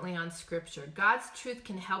frequently on scripture. God's truth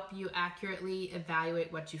can help you accurately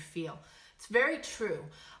evaluate what you feel. It's very true.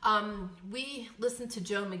 We listen to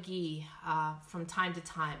Joe McGee from time to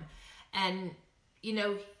time, and you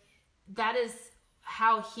know, that is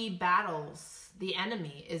how he battles the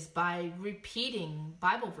enemy, is by repeating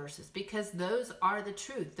Bible verses, because those are the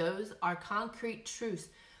truth. Those are concrete truths.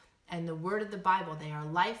 And the word of the Bible, they are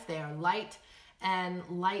life, they are light, and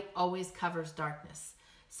light always covers darkness.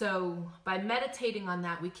 So by meditating on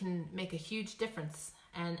that, we can make a huge difference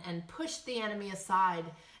and push the enemy aside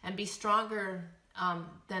and be stronger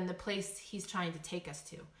than the place he's trying to take us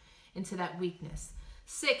to, into that weakness.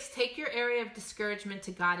 6, take your area of discouragement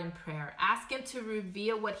to God in prayer. Ask him to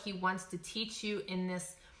reveal what he wants to teach you in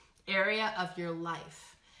this area of your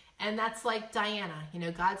life. And that's like Dianna. You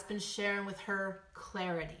know, God's been sharing with her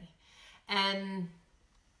clarity. And,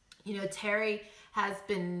 you know, Terry has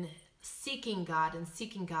been seeking God and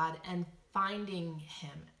finding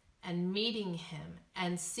him and meeting him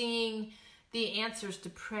and seeing the answers to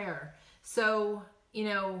prayer. So, you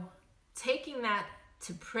know, taking that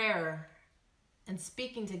to prayer and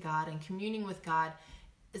speaking to God and communing with God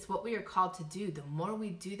is what we are called to do. The more we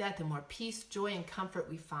do that, the more peace, joy, and comfort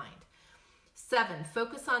we find. 7,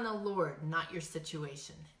 focus on the Lord, not your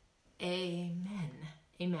situation. Amen.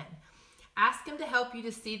 Amen. Ask him to help you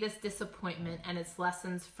to see this disappointment and its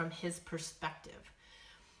lessons from his perspective.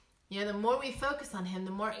 You know, the more we focus on him,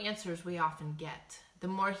 the more answers we often get. The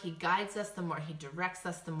more he guides us, the more he directs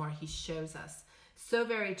us, the more he shows us. So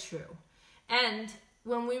very true. And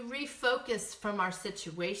when we refocus from our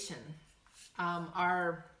situation,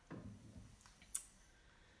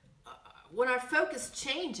 when our focus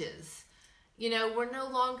changes, you know, we're no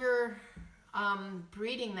longer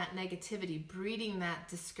breeding that negativity, breeding that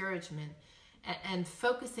discouragement, and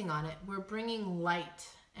focusing on it. We're bringing light,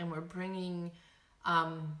 and we're bringing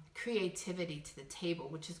creativity to the table,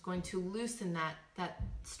 which is going to loosen that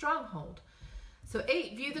stronghold. So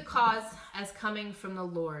 8, view the cause as coming from the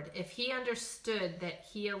Lord. If we understood that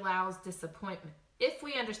he allows disappointments,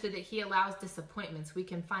 we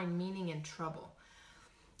can find meaning in trouble.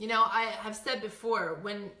 You know, I have said before,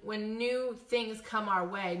 when new things come our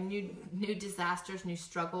way, new disasters, new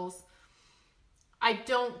struggles, I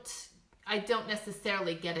don't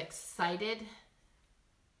necessarily get excited,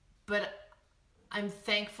 but I'm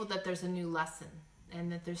thankful that there's a new lesson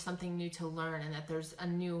and that there's something new to learn and that there's a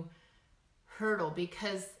new hurdle,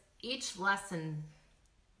 because each lesson,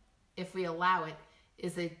 if we allow it,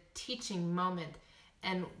 is a teaching moment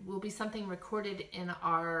and will be something recorded in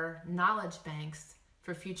our knowledge banks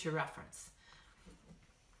for future reference.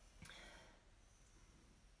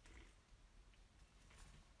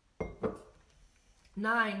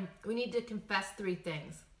 9, we need to confess 3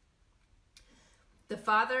 things. The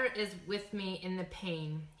Father is with me in the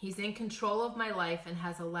pain. He's in control of my life and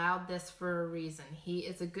has allowed this for a reason. He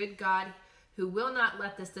is a good God who will not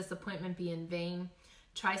let this disappointment be in vain.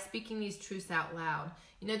 Try speaking these truths out loud.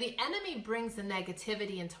 You know, the enemy brings the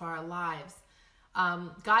negativity into our lives.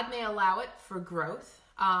 God may allow it for growth.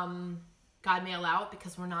 God may allow it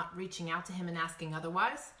because we're not reaching out to him and asking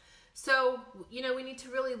otherwise. So, you know, we need to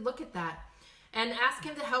really look at that and ask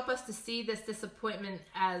him to help us to see this disappointment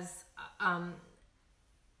as,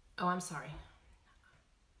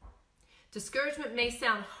 Discouragement may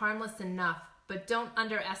sound harmless enough, but don't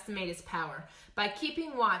underestimate its power. By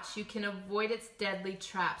keeping watch, you can avoid its deadly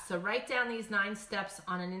trap. So write down these 9 steps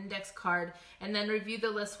on an index card and then review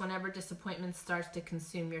the list whenever disappointment starts to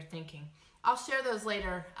consume your thinking. I'll share those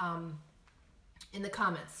later in the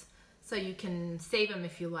comments, so you can save them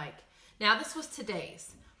if you like. Now, this was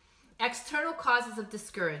today's. External causes of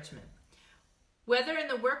discouragement. Whether in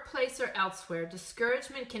the workplace or elsewhere,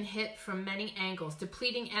 discouragement can hit from many angles,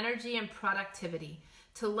 depleting energy and productivity.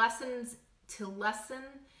 To lessen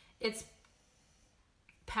its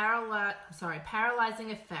paralyzing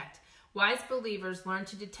effect, wise believers learn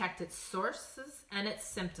to detect its sources and its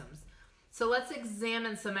symptoms. So let's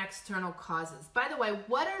examine some external causes. By the way,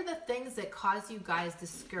 what are the things that cause you guys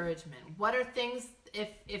discouragement? What are things,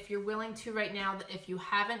 if you're willing to right now, if you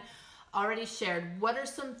haven't already shared, what are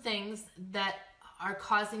some things that are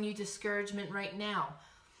causing you discouragement right now?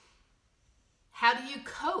 How do you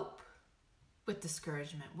cope with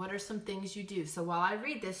discouragement? What are some things you do? So while I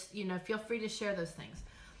read this, you know, feel free to share those things.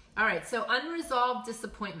 All right, so unresolved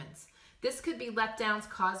disappointments. This could be letdowns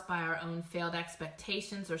caused by our own failed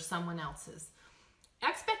expectations or someone else's.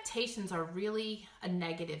 Expectations are really a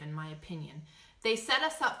negative, in my opinion. They set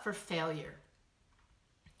us up for failure.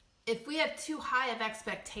 If we have too high of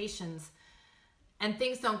expectations and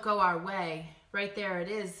things don't go our way, right there it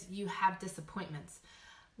is, you have disappointments.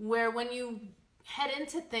 Where when you head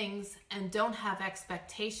into things and don't have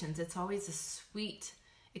expectations, it's always a sweet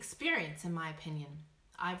experience, in my opinion.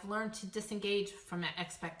 I've learned to disengage from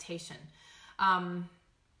expectation. I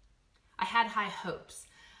had high hopes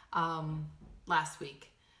last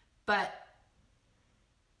week, and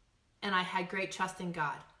I had great trust in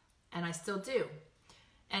God, and I still do.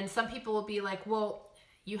 And some people will be like, well,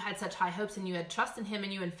 you had such high hopes and you had trust in him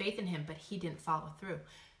and you had faith in him, but he didn't follow through.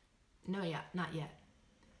 No, not yet.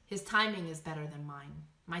 His timing is better than mine.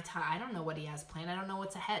 I don't know what he has planned. I don't know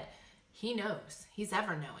what's ahead. He knows. He's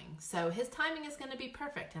ever knowing. So his timing is going to be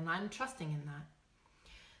perfect, and I'm trusting in that.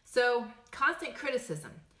 So constant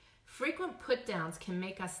criticism. Frequent put-downs can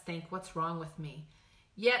make us think, what's wrong with me?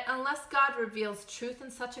 Yet, unless God reveals truth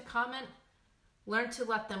in such a comment, learn to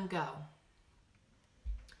let them go.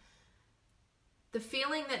 The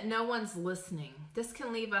feeling that no one's listening. This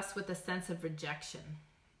can leave us with a sense of rejection.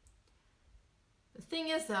 The thing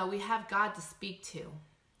is, though, we have God to speak to,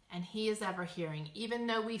 and he is ever hearing. Even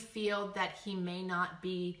though we feel that he may not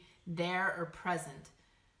be there or present,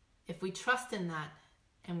 if we trust in that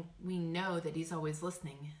and we know that he's always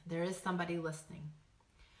listening, there is somebody listening.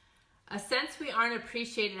 A sense we aren't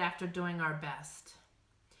appreciated after doing our best.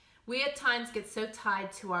 We at times get so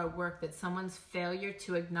tied to our work that someone's failure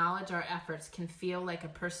to acknowledge our efforts can feel like a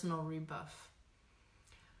personal rebuff.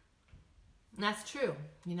 And that's true.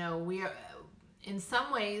 You know, we are, in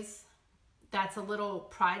some ways, that's a little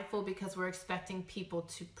prideful because we're expecting people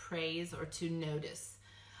to praise or to notice.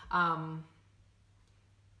 And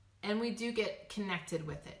we do get connected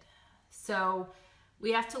with it. So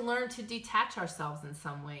we have to learn to detach ourselves in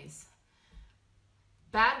some ways.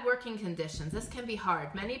 Bad working conditions. This can be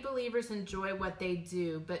hard. Many believers enjoy what they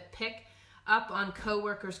do, but pick up on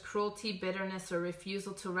coworkers' cruelty, bitterness, or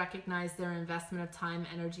refusal to recognize their investment of time,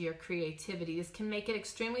 energy, or creativity. This can make it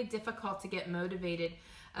extremely difficult to get motivated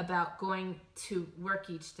about going to work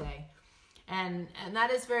each day. And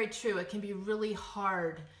that is very true. It can be really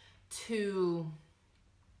hard to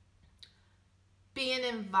be in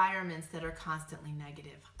environments that are constantly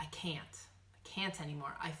negative. I can't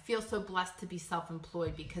anymore. I feel so blessed to be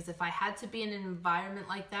self-employed, because if I had to be in an environment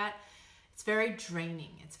like that, it's very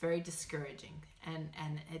draining. It's very discouraging, and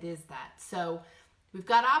it is that. So we've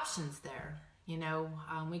got options there. You know,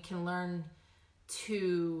 we can learn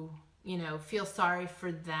to, you know, feel sorry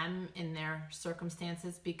for them in their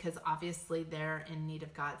circumstances, because obviously they're in need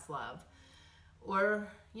of God's love. Or,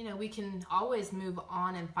 you know, we can always move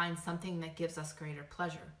on and find something that gives us greater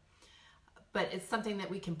pleasure. But it's something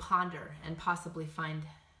that we can ponder and possibly find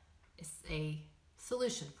a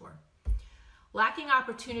solution for. Lacking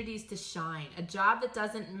opportunities to shine. A job that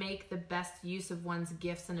doesn't make the best use of one's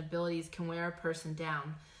gifts and abilities can wear a person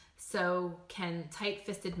down. so can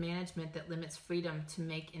tight-fisted management that limits freedom to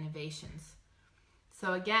make innovations.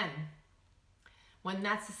 So again, when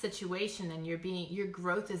that's the situation and your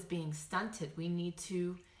growth is being stunted, we need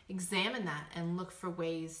to examine that and look for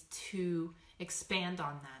ways to expand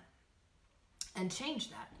on that and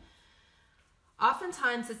change that.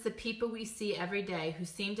 Oftentimes, it's the people we see every day who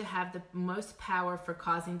seem to have the most power for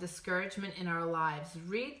causing discouragement in our lives.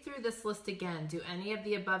 Read through this list again. Do any of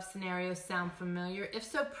the above scenarios sound familiar? If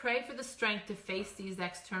so, pray for the strength to face these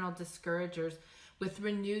external discouragers with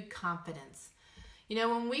renewed confidence. You know,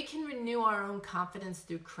 when we can renew our own confidence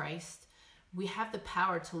through Christ, we have the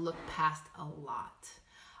power to look past a lot.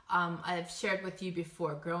 I've shared with you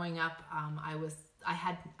before, growing up, I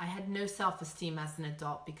had no self-esteem as an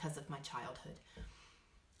adult because of my childhood.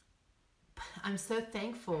 I'm so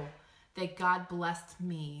thankful that God blessed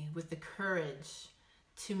me with the courage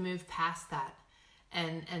to move past that,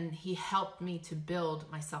 and He helped me to build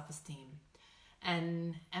my self-esteem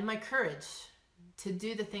and my courage to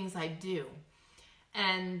do the things I do.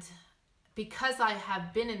 And because I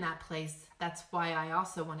have been in that place, that's why I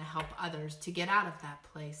also want to help others to get out of that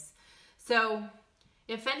place. So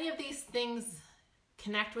if any of these things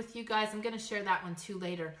connect with you guys, I'm going to share that one too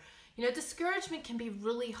later. You know, discouragement can be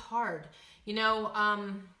really hard. You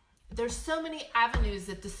know, there's so many avenues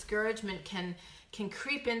that discouragement can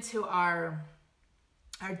creep into our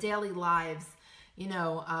daily lives. You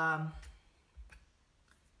know,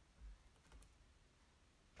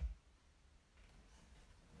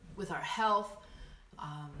 with our health,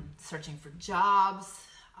 searching for jobs,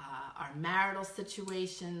 our marital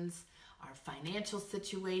situations, our financial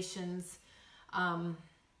situations,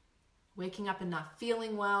 waking up and not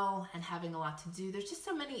feeling well and having a lot to do. There's just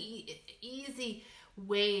so many easy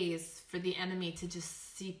ways for the enemy to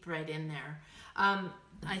just seep right in there.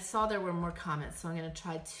 I saw there were more comments, so I'm going to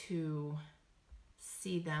try to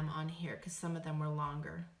see them on here because some of them were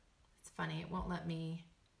longer. It's funny, it won't let me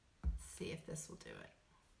see if this will do it.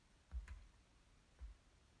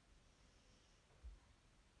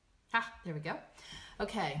 Ah, there we go.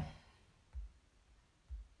 Okay.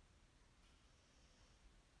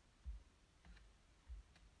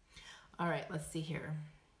 All right, let's see here.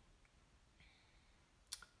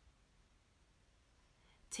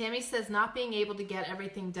 Tammy says, not being able to get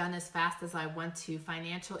everything done as fast as I want to,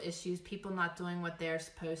 financial issues, people not doing what they're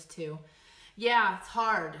supposed to. Yeah, it's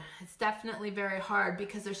hard. It's definitely very hard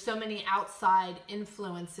because there's so many outside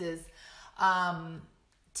influences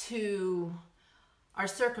to our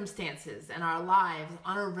circumstances and our lives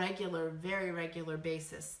on a regular, very regular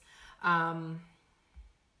basis. Let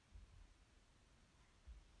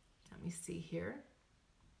me see here.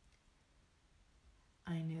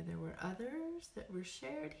 I know there were others that were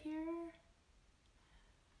shared here.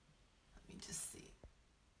 Let me just see.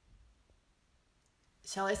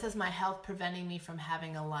 Shelley says, my health preventing me from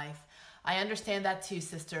having a life. I understand that too,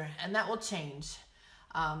 sister, and that will change.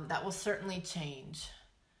 That will certainly change.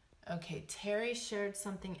 Okay, Terry shared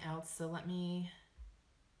something else, so let me...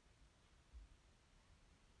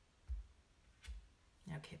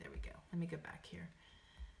 Okay, there we go. Let me go back here.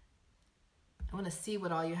 I want to see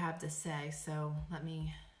what all you have to say, so let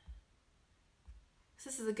me...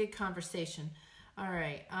 This is a good conversation. All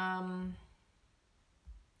right.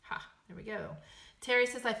 There we go. Terry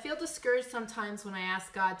says, I feel discouraged sometimes when I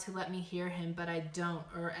ask God to let me hear Him, but I don't,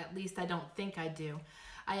 or at least I don't think I do.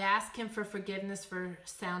 I ask Him for forgiveness for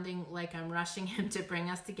sounding like I'm rushing Him to bring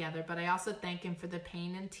us together, but I also thank Him for the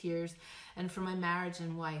pain and tears and for my marriage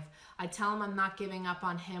and wife. I tell Him I'm not giving up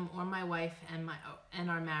on Him or my wife and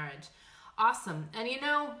our marriage. Awesome. And you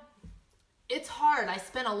know, it's hard. I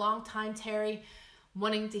spent a long time, Terry,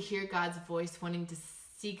 wanting to hear God's voice, wanting to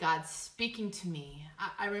see God speaking to me.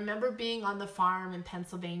 I remember being on the farm in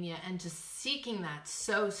Pennsylvania and just seeking that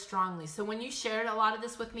so strongly. So when you shared a lot of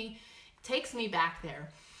this with me, it takes me back there.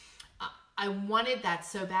 I wanted that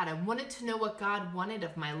so bad. I wanted to know what God wanted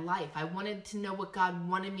of my life. I wanted to know what God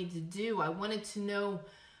wanted me to do. I wanted to know,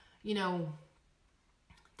 you know,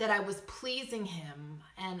 that I was pleasing Him.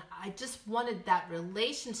 And I just wanted that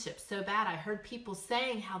relationship so bad. I heard people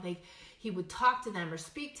saying how He would talk to them or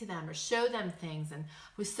speak to them or show them things, and I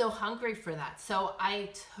was so hungry for that. So I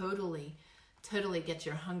totally get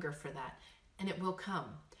your hunger for that, and it will come.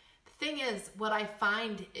 The thing is, what I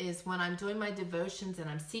find is when I'm doing my devotions and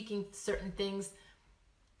I'm seeking certain things,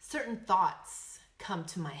 certain thoughts come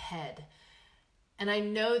to my head, and I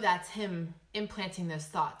know that's Him implanting those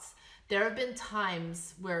thoughts. There have been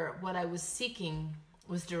times where what I was seeking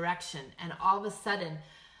was direction, and all of a sudden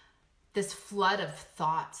this flood of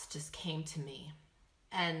thoughts just came to me,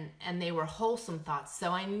 and they were wholesome thoughts,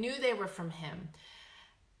 so I knew they were from Him.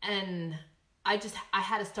 And I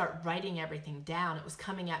had to start writing everything down. It was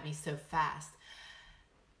coming at me so fast.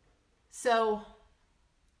 So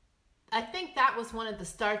I think that was one of the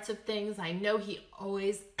starts of things. I know he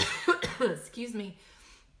always, excuse me,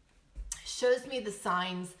 shows me the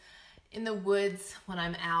signs in the woods when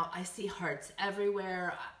I'm out. I see hearts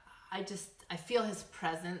everywhere. I feel his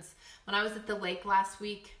presence. When I was at the lake last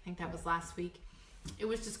week, I think that was last week, it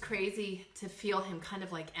was just crazy to feel him kind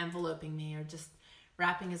of like enveloping me or just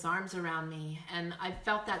wrapping his arms around me. And I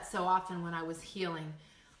felt that so often when I was healing.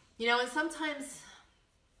 You know, and sometimes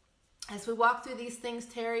as we walk through these things,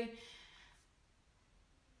 Terry,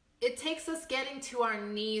 it takes us getting to our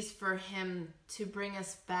knees for him to bring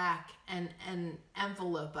us back and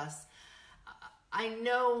envelope us. I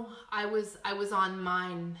know I was on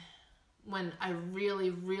mine when I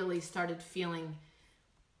really, really started feeling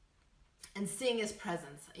and seeing his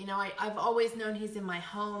presence. You know, I've always known he's in my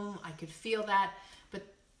home. I could feel that. But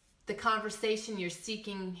the conversation you're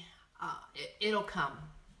seeking, it'll come.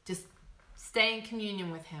 Just stay in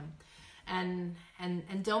communion with him. And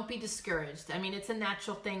don't be discouraged. I mean, it's a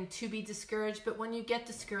natural thing to be discouraged, but when you get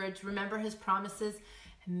discouraged, remember his promises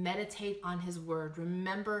and meditate on his word.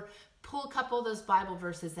 Remember, pull a couple of those Bible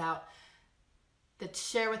verses out that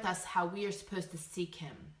share with us how we are supposed to seek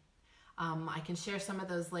him. I can share some of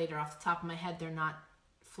those later. Off the top of my head, they're not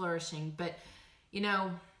flourishing, but you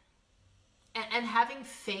know, and having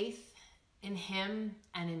faith in him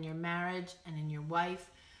and in your marriage and in your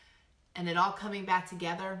wife and it all coming back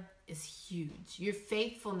together is huge. Your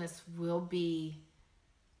faithfulness will be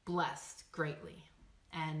blessed greatly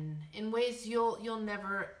and in ways you'll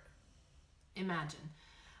never imagine.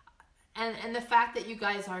 And the fact that you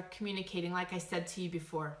guys are communicating, like I said to you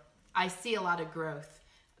before, I see a lot of growth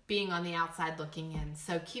being on the outside looking in.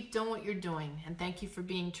 So keep doing what you're doing, and thank you for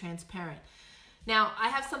being transparent. Now, I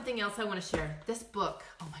have something else I want to share. This book,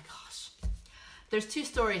 oh my gosh. There's two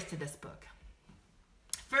stories to this book.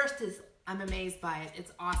 First is, I'm amazed by it.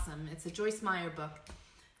 It's awesome. It's a Joyce Meyer book.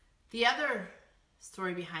 The other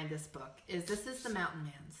story behind this book is this is The Mountain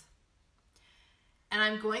Man's. And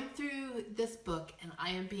I'm going through this book and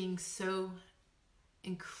I am being so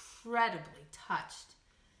incredibly touched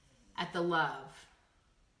at the love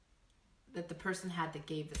that the person had that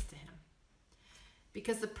gave this to him.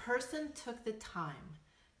 Because the person took the time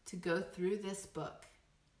to go through this book,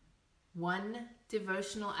 one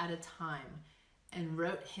devotional at a time, and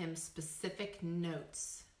wrote him specific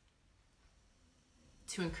notes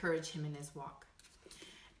to encourage him in his walk.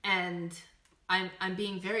 And I'm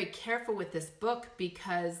being very careful with this book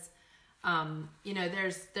because, you know,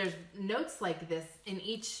 there's notes like this in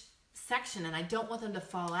each section, and I don't want them to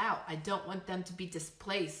fall out. I don't want them to be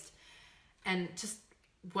displaced. And just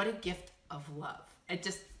what a gift of love.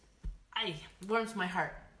 It warms my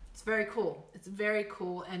heart. It's very cool. It's very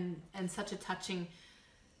cool and such a touching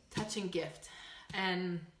gift.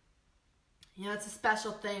 And, you know, it's a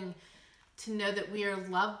special thing to know that we are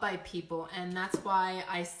loved by people. And that's why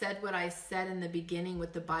I said what I said in the beginning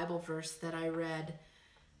with the Bible verse that I read.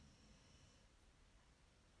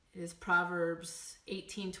 It is Proverbs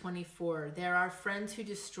 18:24. There are friends who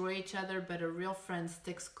destroy each other, but a real friend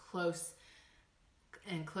sticks close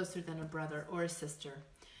and closer than a brother or a sister.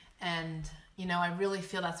 And, you know, I really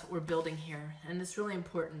feel that's what we're building here. And it's really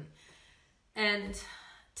important. And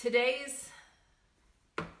today's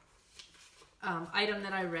item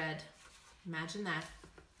that I read, imagine that,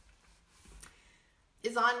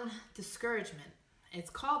 is on discouragement. It's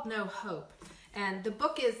called No Hope. And the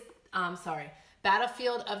book is,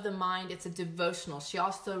 Battlefield of the Mind. It's a devotional. She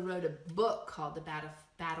also wrote a book called The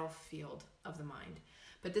Battlefield of the Mind.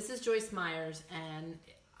 But this is Joyce Meyer's, and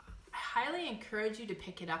I highly encourage you to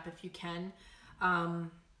pick it up if you can.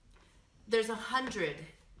 There's 100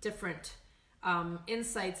 different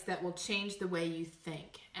insights that will change the way you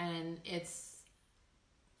think, and it's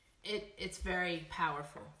very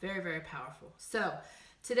powerful, very, very powerful. So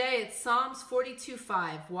today it's Psalms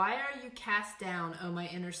 42:5. Why are you cast down, O my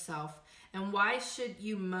inner self? And why should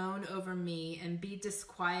you moan over me and be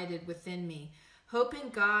disquieted within me? Hope in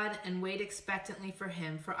God and wait expectantly for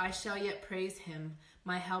him, for I shall yet praise him,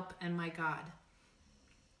 my help and my God.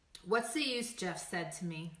 What's the use, Jeff said to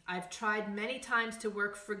me. I've tried many times to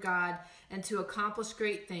work for God and to accomplish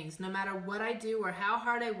great things. No matter what I do or how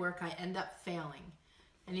hard I work, I end up failing.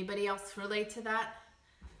 Anybody else relate to that?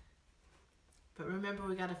 But remember,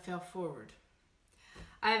 we got to fail forward.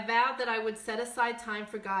 I vowed that I would set aside time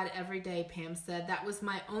for God every day, Pam said. That was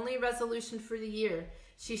my only resolution for the year.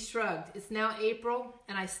 She shrugged. It's now April,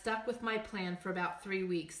 and I stuck with my plan for about 3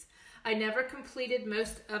 weeks. I never completed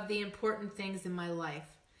most of the important things in my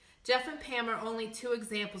life. Jeff and Pam are only two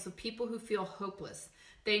examples of people who feel hopeless.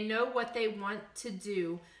 They know what they want to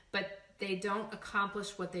do, but they don't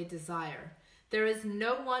accomplish what they desire. There is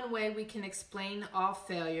no one way we can explain all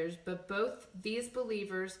failures, but both these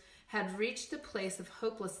believers had reached the place of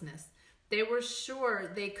hopelessness. They were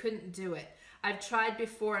sure they couldn't do it. I've tried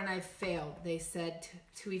before and I've failed, they said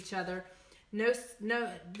to each other. No,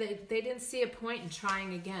 they didn't see a point in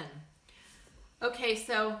trying again. Okay,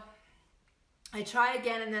 so I try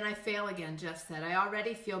again and then I fail again, Jeff said. I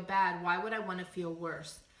already feel bad. Why would I want to feel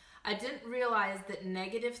worse? I didn't realize that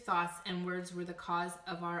negative thoughts and words were the cause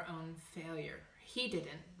of our own failure. He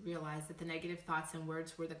didn't realize that the negative thoughts and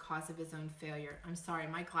words were the cause of his own failure. I'm sorry,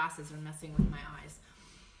 my glasses are messing with my eyes.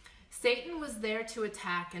 Satan was there to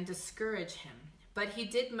attack and discourage him, but he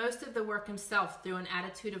did most of the work himself through an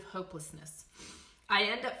attitude of hopelessness. I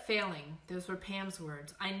end up failing. Those were Pam's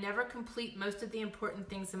words. I never complete most of the important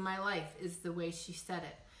things in my life, is the way she said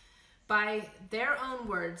it. By their own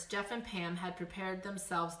words, Jeff and Pam had prepared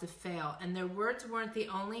themselves to fail, and their words weren't the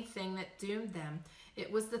only thing that doomed them.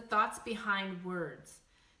 It was the thoughts behind words.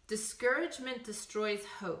 Discouragement destroys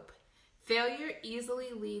hope. Failure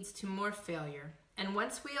easily leads to more failure. And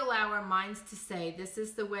once we allow our minds to say, this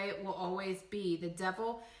is the way it will always be, the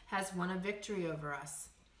devil has won a victory over us.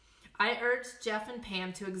 I urge Jeff and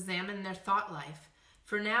Pam to examine their thought life.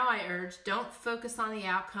 For now, I urge, don't focus on the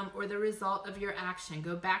outcome or the result of your action.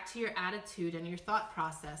 Go back to your attitude and your thought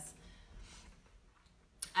process.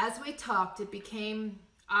 As we talked, it became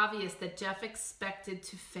obvious that Jeff expected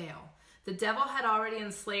to fail. The devil had already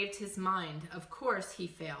enslaved his mind. Of course, he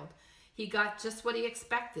failed. He got just what he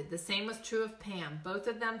expected. The same was true of Pam. Both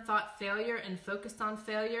of them thought failure and focused on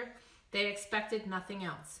failure. They expected nothing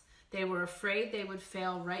else. They were afraid they would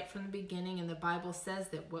fail right from the beginning, and the Bible says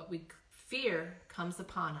that what we fear comes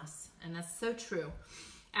upon us. And that's so true.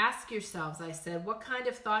 Ask yourselves, I said, what kind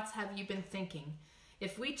of thoughts have you been thinking?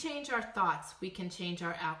 If we change our thoughts, we can change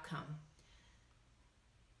our outcome.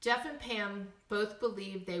 Jeff and Pam both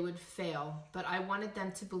believed they would fail, but I wanted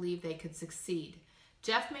them to believe they could succeed.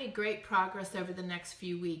 Jeff made great progress over the next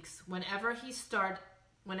few weeks. Whenever he started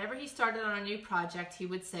on a new project, he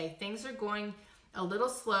would say, things are going a little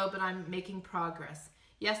slow, but I'm making progress.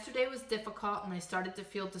 Yesterday was difficult and I started to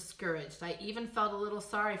feel discouraged. I even felt a little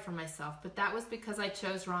sorry for myself, but that was because I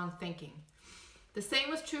chose wrong thinking. The same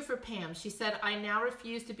was true for Pam. She said, I now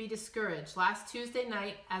refuse to be discouraged. Last Tuesday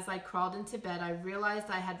night, as I crawled into bed, I realized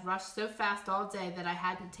I had rushed so fast all day that I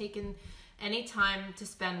hadn't taken any time to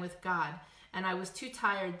spend with God, and I was too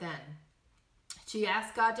tired then. She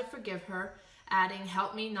asked God to forgive her, adding,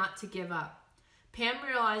 help me not to give up. Pam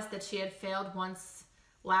realized that she had failed once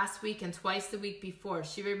last week and twice the week before.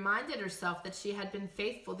 She reminded herself that she had been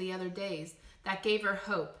faithful the other days. That gave her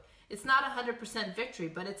hope. It's not 100% victory,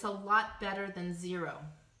 but it's a lot better than zero.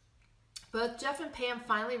 Both Jeff and Pam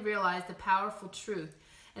finally realized the powerful truth,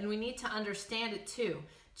 and we need to understand it too.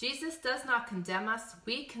 Jesus does not condemn us.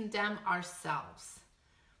 We condemn ourselves.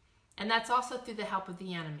 And that's also through the help of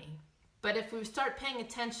the enemy. But if we start paying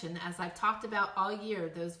attention, as I've talked about all year,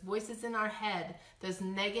 those voices in our head, those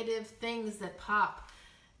negative things that pop,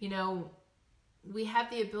 we have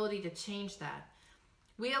the ability to change that.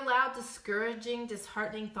 We allow discouraging,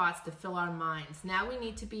 disheartening thoughts to fill our minds. Now we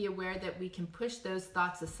need to be aware that we can push those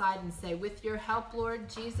thoughts aside and say, with your help, Lord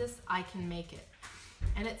Jesus, I can make it.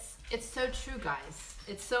 And it's so true, guys.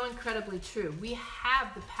 It's so incredibly true. We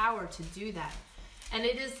have the power to do that. And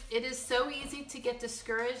it is so easy to get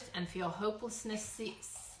discouraged and feel hopelessness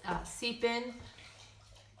seep in.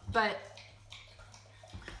 But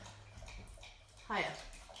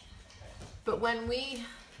when we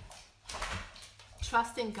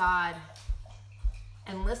trust in God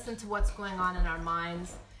and listen to what's going on in our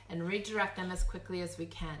minds and redirect them as quickly as we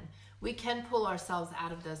can pull ourselves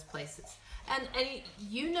out of those places. And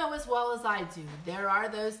you know as well as I do, there are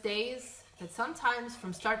those days that sometimes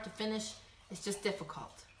from start to finish, it's just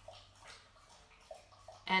difficult.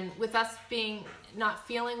 And with us not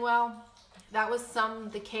feeling well, that was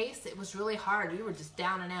the case. It was really hard. We were just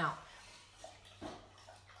down and out.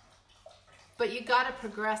 But you got to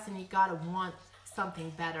progress and you got to want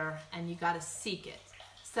something better and you got to seek it.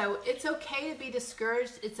 So it's okay to be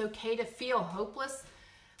discouraged. It's okay to feel hopeless.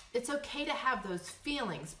 It's okay to have those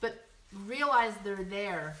feelings, but realize they're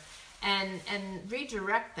there and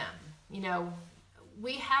redirect them.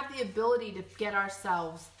 We have the ability to get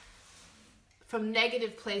ourselves from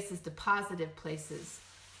negative places to positive places.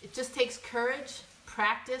 It just takes courage,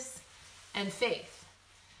 practice, and faith.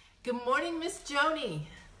 Good morning, Miss Joni.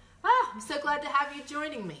 I'm so glad to have you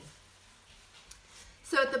joining me.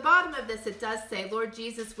 So at the bottom of this, it does say, Lord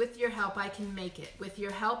Jesus, with your help, I can make it. With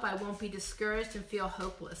your help, I won't be discouraged and feel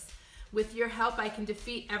hopeless. With your help, I can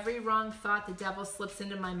defeat every wrong thought the devil slips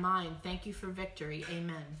into my mind. Thank you for victory.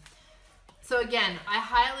 Amen. So again, I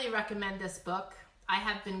highly recommend this book. I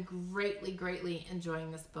have been greatly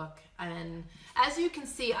enjoying this book. And as you can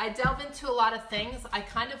see, I delve into a lot of things. I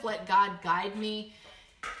kind of let God guide me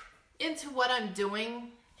into what I'm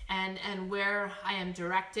doing and where I am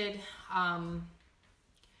directed.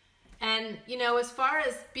 And, you know, as far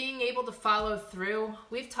as being able to follow through,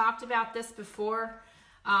 we've talked about this before.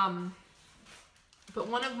 But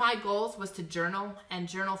one of my goals was to journal and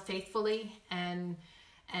journal faithfully and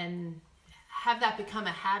have that become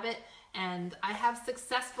a habit. And I have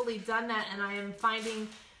successfully done that, and I'm finding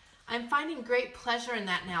great pleasure in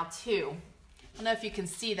that now too. I don't know if you can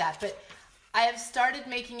see that, but I have started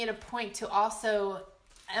making it a point to also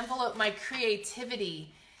envelope my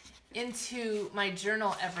creativity into my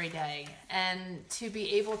journal every day, and to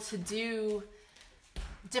be able to do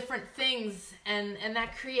different things, and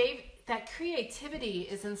that creativity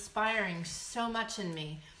is inspiring so much in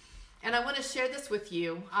me. And I want to share this with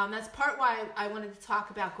you. That's part why I wanted to talk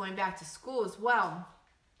about going back to school as well,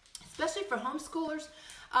 especially for homeschoolers,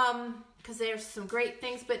 because there's some great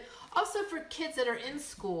things, but also for kids that are in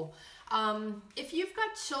school. If you've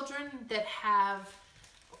got children that have,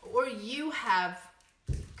 or you have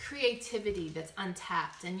creativity that's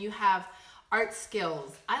untapped, and you have art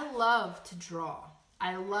skills, I love to draw.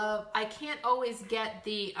 I can't always get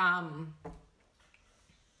the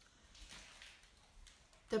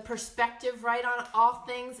perspective right on all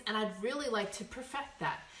things, and I'd really like to perfect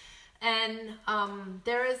that. And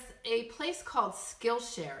there is a place called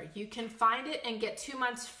Skillshare. You can find it and get 2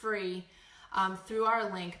 months free through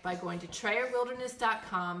our link by going to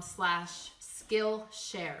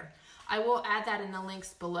TrayerWilderness.com/Skillshare. I will add that in the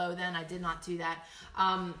links below then. I did not do that.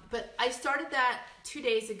 But I started that 2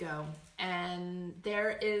 days ago, and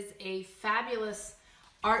there is a fabulous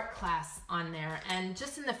art class on there. And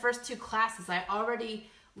just in the first 2 classes, I already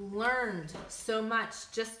learned so much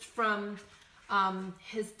just from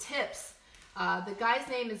his tips. The guy's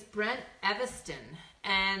name is Brent Eviston,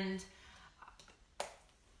 and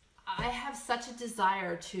I have such a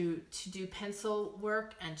desire to do pencil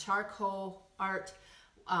work and charcoal art,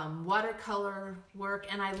 watercolor work,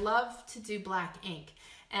 and I love to do black ink.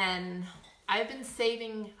 And I've been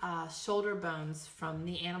saving shoulder bones from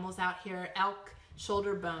the animals out here. Elk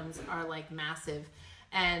shoulder bones are like massive,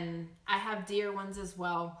 and I have deer ones as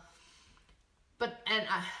well. And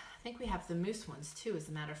I think we have the moose ones too, as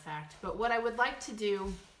a matter of fact. But what I would like to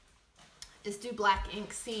do is do black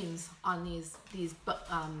ink scenes on these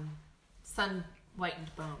sun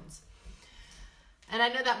whitened bones. And I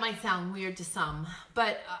know that might sound weird to some,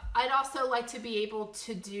 but I'd also like to be able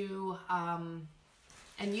to do and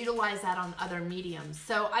utilize that on other mediums.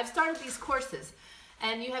 So I've started these courses,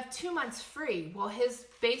 and you have 2 months free. Well, his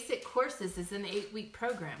basic courses is an 8-week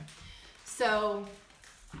program. So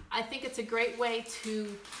I think it's a great way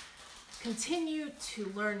to continue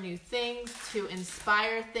to learn new things, to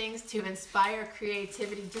inspire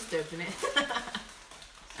creativity. Just open it.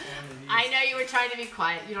 I know you were trying to be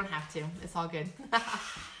quiet. You don't have to. It's all good.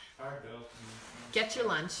 Get your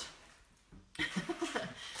lunch.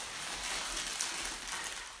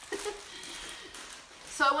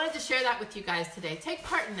 So I wanted to share that with you guys today. Take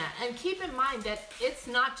part in that, and keep in mind that it's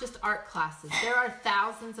not just art classes. There are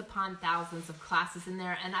thousands upon thousands of classes in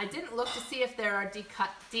there, and I didn't look to see if there are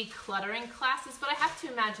decluttering classes, but I have to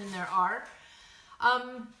imagine there are.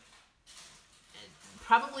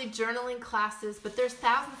 Probably journaling classes, but there's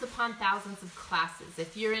thousands upon thousands of classes.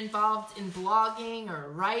 If you're involved in blogging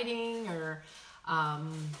or writing or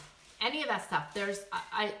any of that stuff,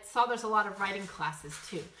 I saw there's a lot of writing classes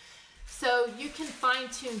too. So you can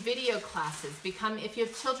fine-tune video classes. If you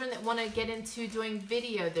have children that want to get into doing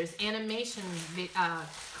video, there's animation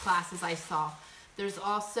classes I saw. There's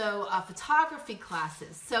also photography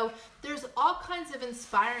classes. So there's all kinds of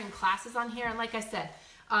inspiring classes on here. And like I said,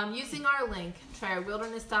 using our link,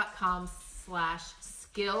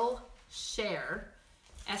 TrayerWilderness.com/Skillshare,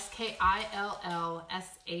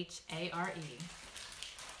 SKILLSHARE,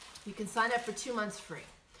 you can sign up for 2 months free.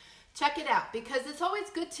 Check it out, because it's always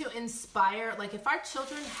good to inspire. Like if our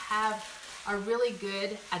children are really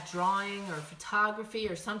good at drawing or photography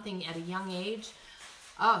or something at a young age,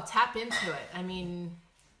 tap into it. I mean,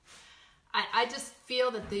 I just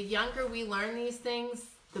feel that the younger we learn these things,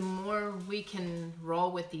 the more we can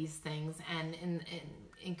roll with these things and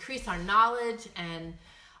increase our knowledge and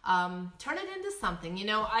turn it into something. You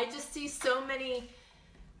know, I just see so many,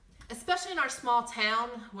 especially in our small town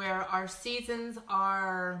where our seasons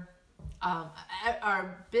are,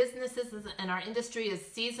 our businesses and our industry is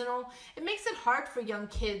seasonal. It makes it hard for young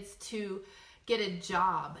kids to get a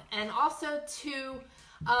job, and also to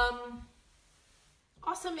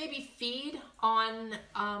also maybe feed on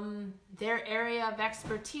their area of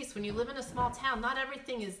expertise. When you live in a small town, not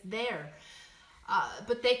everything is there.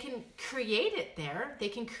 But they can create it there. They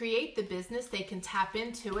can create the business. They can tap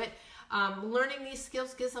into it. Learning these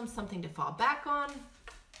skills gives them something to fall back on.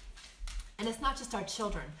 And it's not just our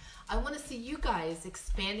children. I want to see you guys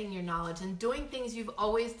expanding your knowledge and doing things you've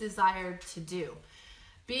always desired to do.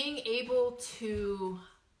 Being able to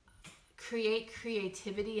create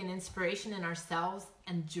creativity and inspiration in ourselves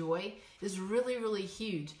and joy is really, really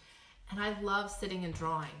huge. And I love sitting and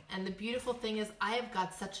drawing. And the beautiful thing is I have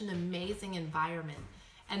got such an amazing environment.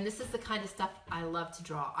 And this is the kind of stuff I love to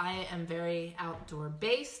draw. I am very outdoor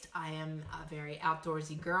based. I am a very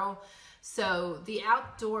outdoorsy girl. So the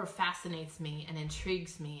outdoor fascinates me and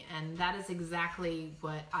intrigues me. And that is exactly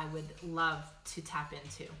what I would love to tap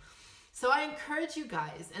into. So I encourage you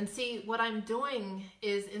guys, and see, what I'm doing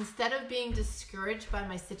is, instead of being discouraged by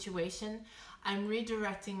my situation, I'm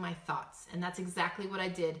redirecting my thoughts. And that's exactly what I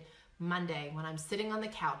did Monday when I'm sitting on the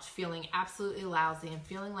couch feeling absolutely lousy and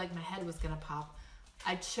feeling like my head was going to pop.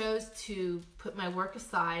 I chose to put my work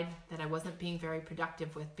aside that I wasn't being very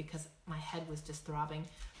productive with because my head was just throbbing,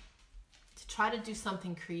 to try to do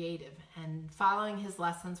something creative. And following his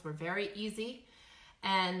lessons were very easy.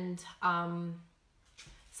 And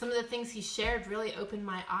some of the things he shared really opened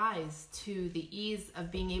my eyes to the ease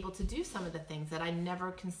of being able to do some of the things that I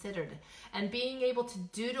never considered. And being able to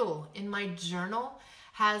doodle in my journal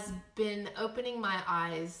has been opening my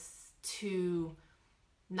eyes to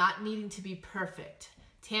not needing to be perfect.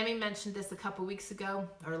 Tammy mentioned this a couple weeks ago,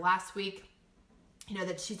 or last week, you know,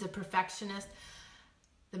 that she's a perfectionist.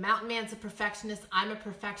 The mountain man's a perfectionist. I'm a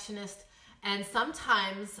perfectionist. And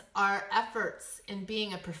sometimes our efforts in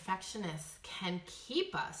being a perfectionist can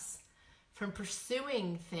keep us from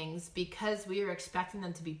pursuing things because we are expecting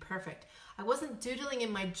them to be perfect. I wasn't doodling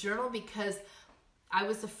in my journal because I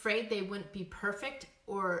was afraid they wouldn't be perfect,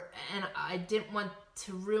 and I didn't want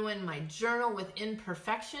to ruin my journal with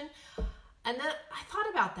imperfection. And then I thought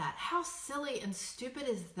about that. How silly and stupid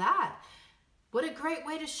is that? What a great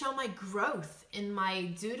way to show my growth in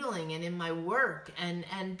my doodling and in my work,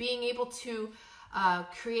 and being able to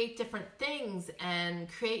create different things and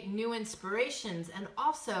create new inspirations. And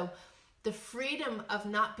also the freedom of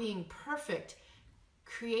not being perfect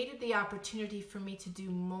created the opportunity for me to do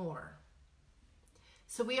more.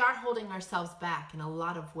 So we are holding ourselves back in a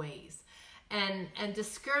lot of ways. And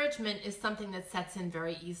discouragement is something that sets in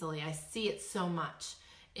very easily. I see it so much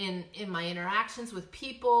in my interactions with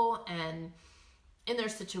people and in their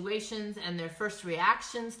situations and their first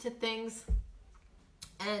reactions to things.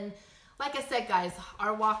 And like I said, guys,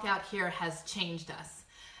 our walk out here has changed us.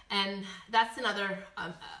 And that's another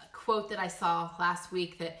quote that I saw last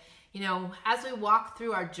week, that, you know, as we walk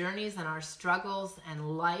through our journeys and our struggles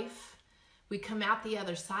and life, we come out the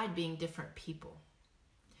other side being different people.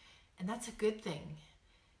 And that's a good thing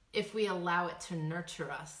if we allow it to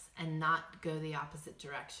nurture us and not go the opposite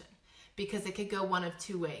direction, because it could go one of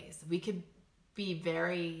two ways. We could be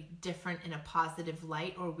very different in a positive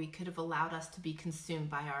light, or we could have allowed us to be consumed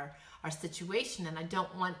by our situation. And I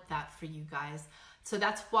don't want that for you guys. So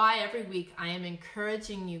that's why every week I am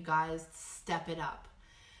encouraging you guys to step it up,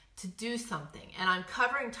 to do something. And I'm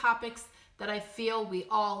covering topics that I feel we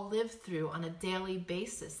all live through on a daily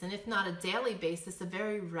basis. And if not a daily basis, a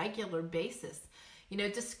very regular basis. You know,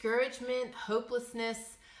 discouragement,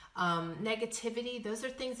 hopelessness, negativity, those are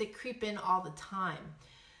things that creep in all the time.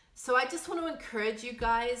 So I just want to encourage you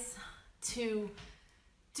guys to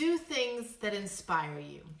do things that inspire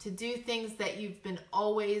you, to do things that you've been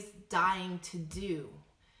always dying to do.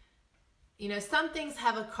 You know, some things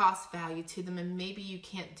have a cost value to them, and maybe you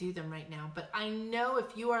can't do them right now. But I know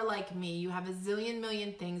if you are like me, you have a zillion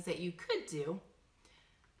million things that you could do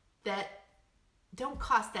that don't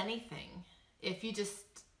cost anything if you just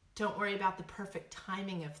don't worry about the perfect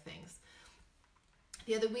timing of things.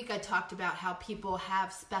 The other week I talked about how people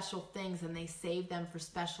have special things and they save them for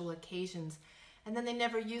special occasions, and then they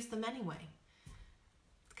never use them anyway.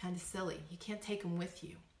 It's kind of silly. You can't take them with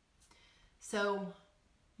you. So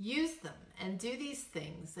use them and do these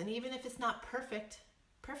things. And even if it's not perfect,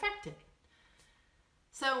 perfect it.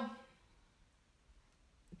 So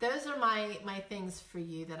those are my things for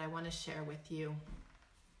you that I want to share with you.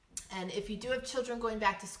 And if you do have children going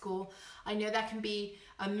back to school, I know that can be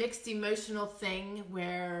a mixed emotional thing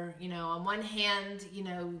where, you know, on one hand, you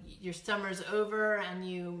know, your summer's over and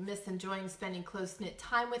you miss enjoying spending close-knit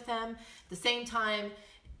time with them. At the same time,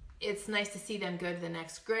 it's nice to see them go to the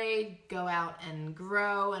next grade, go out and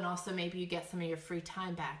grow, and also maybe you get some of your free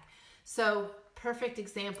time back. So perfect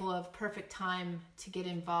example of perfect time to get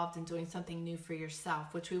involved in doing something new for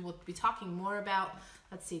yourself, which we will be talking more about.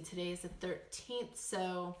 Let's see, today is the 13th,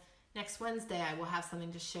 so next Wednesday I will have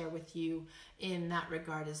something to share with you in that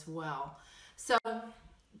regard as well. So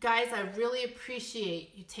guys, I really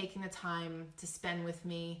appreciate you taking the time to spend with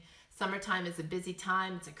me. Summertime is a busy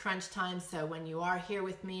time, it's a crunch time, so when you are here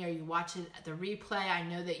with me or you watch it at the replay, I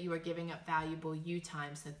know that you are giving up valuable you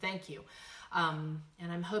time, so thank you.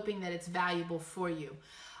 And I'm hoping that it's valuable for you.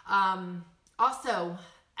 Also,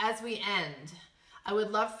 as we end, I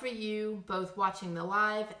would love for you, both watching the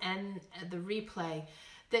live and the replay,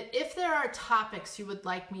 that if there are topics you would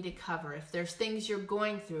like me to cover, if there's things you're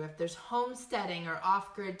going through, if there's homesteading or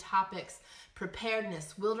off-grid topics,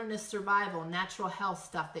 preparedness, wilderness survival, natural health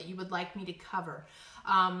stuff that you would like me to cover,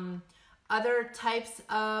 other types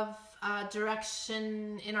of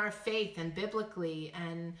direction in our faith and biblically,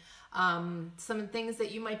 and some things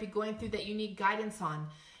that you might be going through that you need guidance on,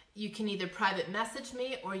 you can either private message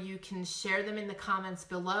me or you can share them in the comments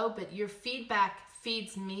below, but your feedback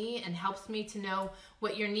feeds me and helps me to know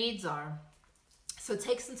what your needs are. So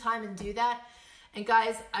take some time and do that. And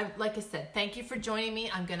guys, like I said, thank you for joining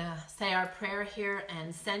me. I'm going to say our prayer here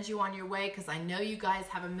and send you on your way, because I know you guys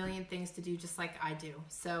have a million things to do just like I do.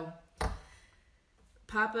 So,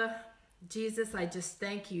 Papa, Jesus, I just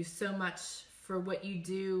thank you so much for what you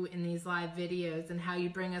do in these live videos and how you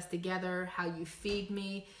bring us together, how you feed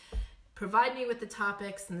me, provide me with the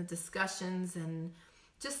topics and the discussions, and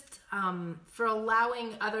just for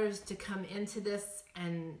allowing others to come into this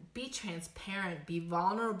and be transparent, be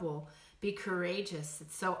vulnerable, be courageous.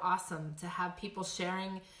 It's so awesome to have people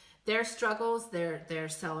sharing their struggles, their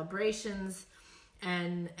celebrations,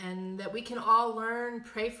 and that we can all learn,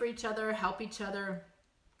 pray for each other, help each other,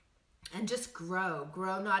 and just grow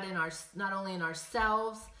not only in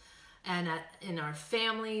ourselves and in our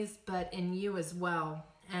families, but in you as well.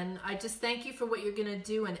 And I just thank you for what you're going to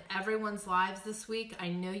do in everyone's lives this week. I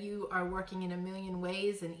know you are working in a million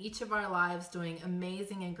ways in each of our lives, doing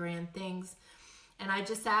amazing and grand things. And I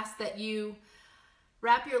just ask that you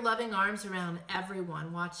wrap your loving arms around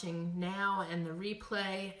everyone watching now and the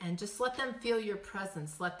replay, and just let them feel your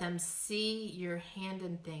presence. Let them see your hand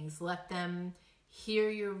in things. Let them hear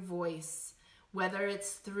your voice, whether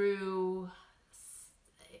it's through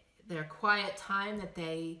their quiet time that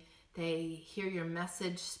they hear your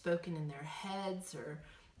message spoken in their heads, or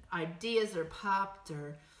ideas are popped,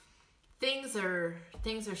 or things are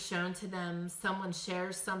shown to them. Someone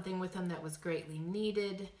shares something with them that was greatly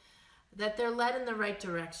needed, that they're led in the right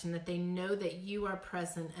direction, that they know that you are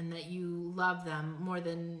present and that you love them more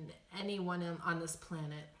than anyone on this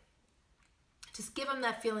planet. Just give them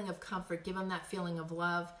that feeling of comfort, give them that feeling of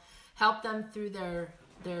love, help them through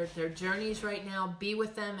their journeys right now, be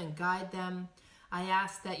with them and guide them. I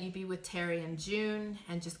ask that you be with Terry and June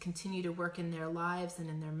and just continue to work in their lives and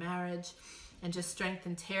in their marriage, and just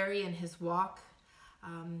strengthen Terry in his walk.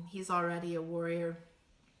 He's already a warrior.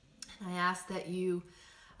 I ask that you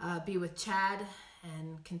be with Chad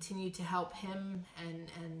and continue to help him and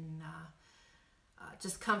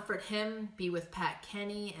just comfort him. Be with Pat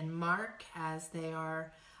Kenny and Mark as they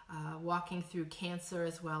are walking through cancer,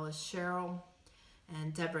 as well as Cheryl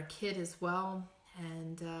and Deborah Kidd as well.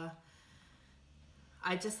 And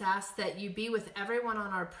I just ask that you be with everyone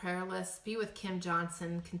on our prayer list. Be with Kim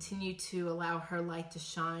Johnson. Continue to allow her light to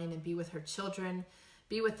shine, and be with her children.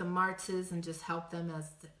 Be with the Martzes and just help them as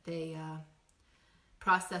they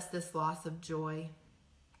process this loss of joy.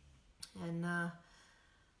 And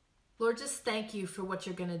Lord, just thank you for what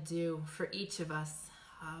you're going to do for each of us.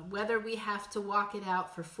 Whether we have to walk it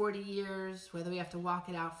out for 40 years, whether we have to walk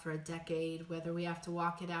it out for a decade, whether we have to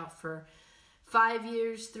walk it out for 5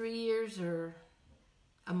 years, 3 years, or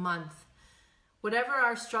a month. Whatever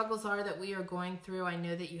our struggles are that we are going through, I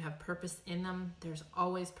know that you have purpose in them. There's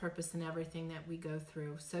always purpose in everything that we go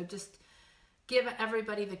through. So just give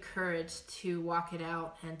everybody the courage to walk it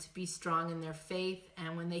out and to be strong in their faith.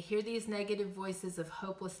 And when they hear these negative voices of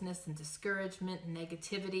hopelessness and discouragement and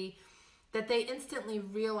negativity, that they instantly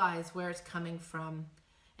realize where it's coming from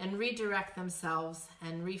and redirect themselves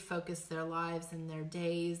and refocus their lives and their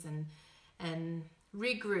days and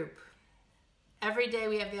regroup. Every day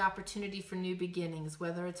we have the opportunity for new beginnings,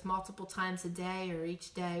 whether it's multiple times a day or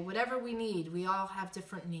each day, whatever we need. We all have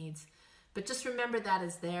different needs. But just remember that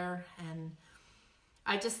is there. And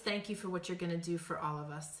I just thank you for what you're going to do for all of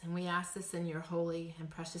us. And we ask this in your holy and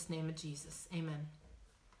precious name of Jesus. Amen.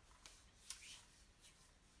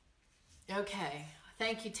 Okay.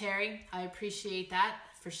 Thank you, Terry. I appreciate that,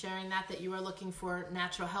 for sharing that you are looking for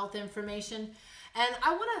natural health information. And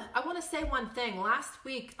I wanna say one thing. Last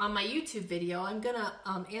week on my YouTube video, I'm gonna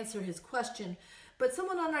answer his question, but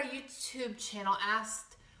someone on our YouTube channel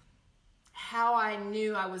asked how I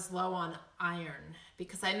knew I was low on iron,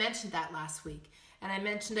 because I mentioned that last week. And I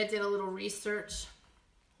mentioned I did a little research.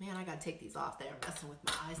 Man, I gotta take these off. They're messing with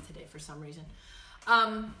my eyes today for some reason.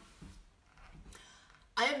 I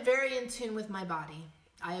am very in tune with my body.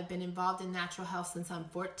 I have been involved in natural health since I'm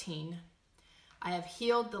 14. I have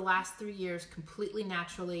healed the last 3 years completely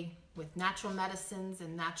naturally with natural medicines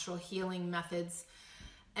and natural healing methods.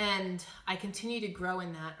 And I continue to grow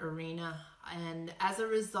in that arena. And as a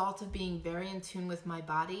result of being very in tune with my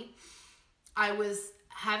body, I was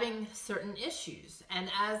having certain issues.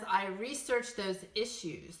 And as I researched those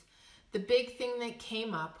issues, the big thing that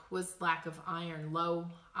came up was lack of iron, low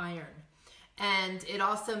iron. And it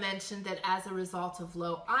also mentioned that as a result of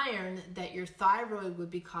low iron, that your thyroid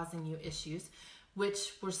would be causing you issues,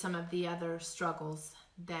 which were some of the other struggles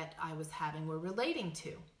that I was having were relating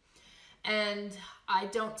to. And I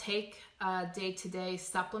don't take a day-to-day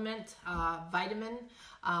supplement, vitamin.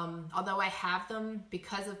 Although I have them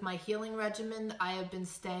because of my healing regimen, I have been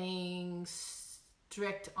staying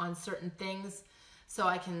strict on certain things so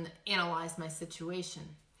I can analyze my situation.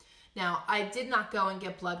 Now, I did not go and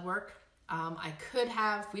get blood work. I could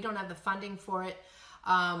have. We don't have the funding for it.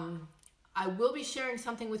 I will be sharing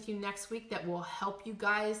something with you next week that will help you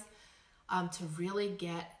guys to really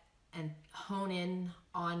get and hone in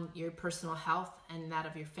on your personal health and that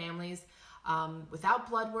of your families. Without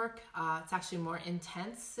blood work, it's actually more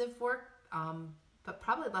intensive work, but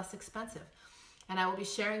probably less expensive. And I will be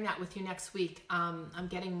sharing that with you next week. I'm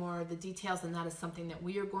getting more of the details, and that is something that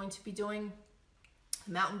we are going to be doing.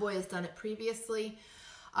 Mountain Boy has done it previously.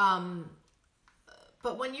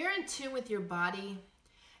 But when you're in tune with your body,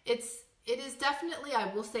 it is definitely,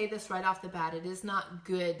 I will say this right off the bat, it is not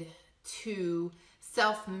good to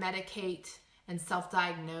self-medicate and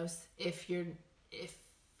self-diagnose if you're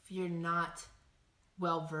not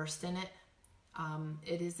well versed in it.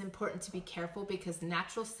 It is important to be careful because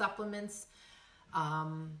natural supplements,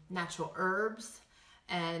 natural herbs,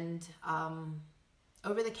 and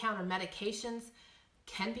over-the-counter medications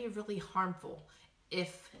can be really harmful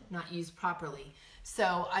if not used properly.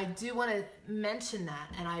 So I do want to mention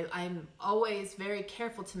that, and I'm always very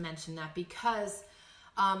careful to mention that because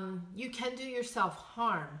you can do yourself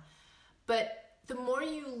harm. But the more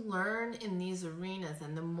you learn in these arenas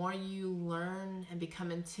and the more you learn and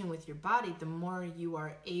become in tune with your body, the more you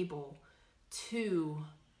are able to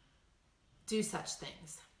do such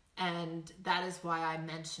things. And that is why I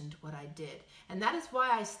mentioned what I did. And that is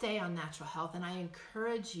why I stay on natural health. And I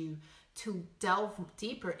encourage you to delve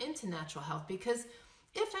deeper into natural health, because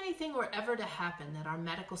if anything were ever to happen that our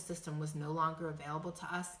medical system was no longer available to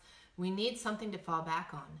us, we need something to fall back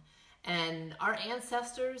on. And our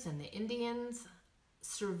ancestors and the Indians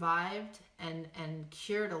survived and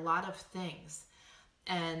cured a lot of things.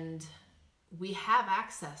 And we have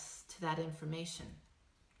access to that information.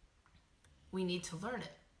 We need to learn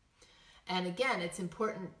it. And again, it's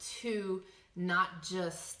important to not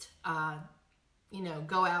just,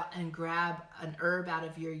 go out and grab an herb out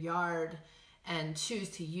of your yard and choose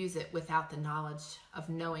to use it without the knowledge of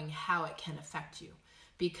knowing how it can affect you.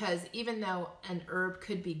 Because even though an herb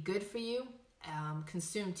could be good for you,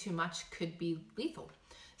 consumed too much could be lethal.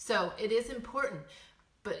 So it is important,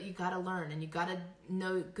 but you got to learn and you got to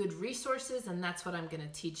know good resources, and that's what I'm going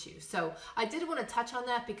to teach you. So I did want to touch on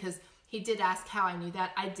that because he did ask how I knew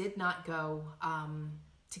that. I did not go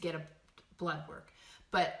to get a blood work,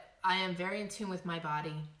 but I am very in tune with my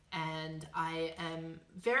body, and I am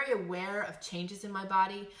very aware of changes in my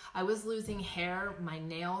body. I was losing hair. My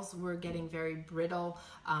nails were getting very brittle.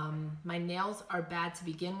 My nails are bad to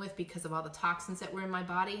begin with because of all the toxins that were in my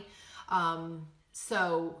body.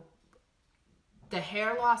 So the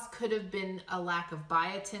hair loss could have been a lack of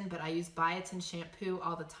biotin, but I use biotin shampoo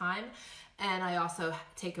all the time. And I also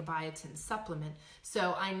take a biotin supplement.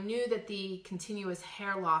 So I knew that the continuous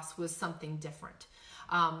hair loss was something different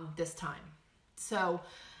this time. So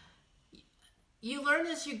you learn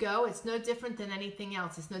as you go. It's no different than anything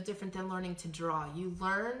else. It's no different than learning to draw. You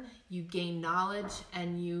learn, you gain knowledge,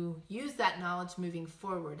 and you use that knowledge moving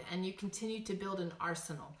forward, and you continue to build an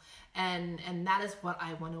arsenal. And that is what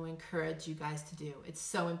I want to encourage you guys to do. It's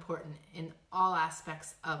so important in all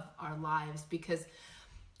aspects of our lives, because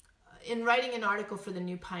in writing an article for the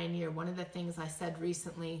New Pioneer, one of the things I said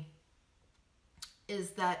recently is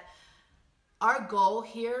that our goal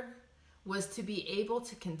here was to be able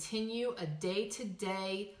to continue a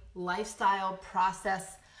day-to-day lifestyle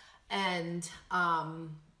process and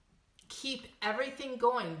keep everything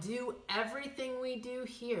going, do everything we do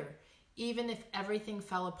here even if everything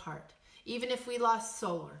fell apart, even if we lost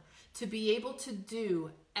solar, to be able to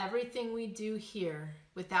do everything we do here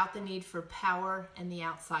without the need for power and the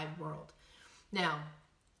outside world. Now,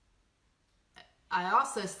 I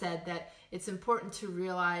also said that it's important to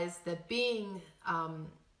realize that being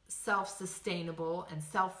self-sustainable and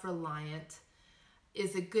self-reliant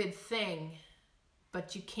is a good thing,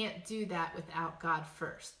 but you can't do that without God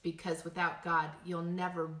first, because without God, you'll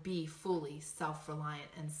never be fully self-reliant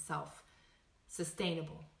and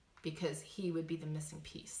self-sustainable, because He would be the missing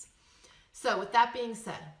piece. So with that being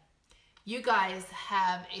said, you guys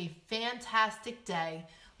have a fantastic day.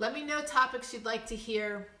 Let me know topics you'd like to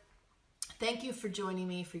hear. Thank you for joining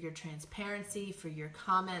me, for your transparency, for your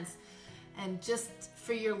comments, and just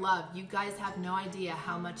for your love. You guys have no idea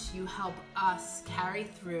how much you help us carry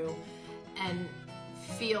through and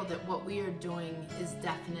feel that what we are doing is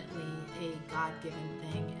definitely a God-given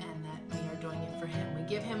thing and that we are doing it for Him. We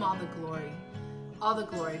give Him all the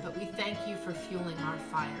glory, but we thank you for fueling our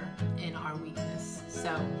fire in our weakness.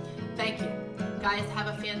 So thank you. Guys, have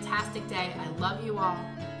a fantastic day. I love you all.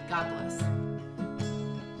 God bless.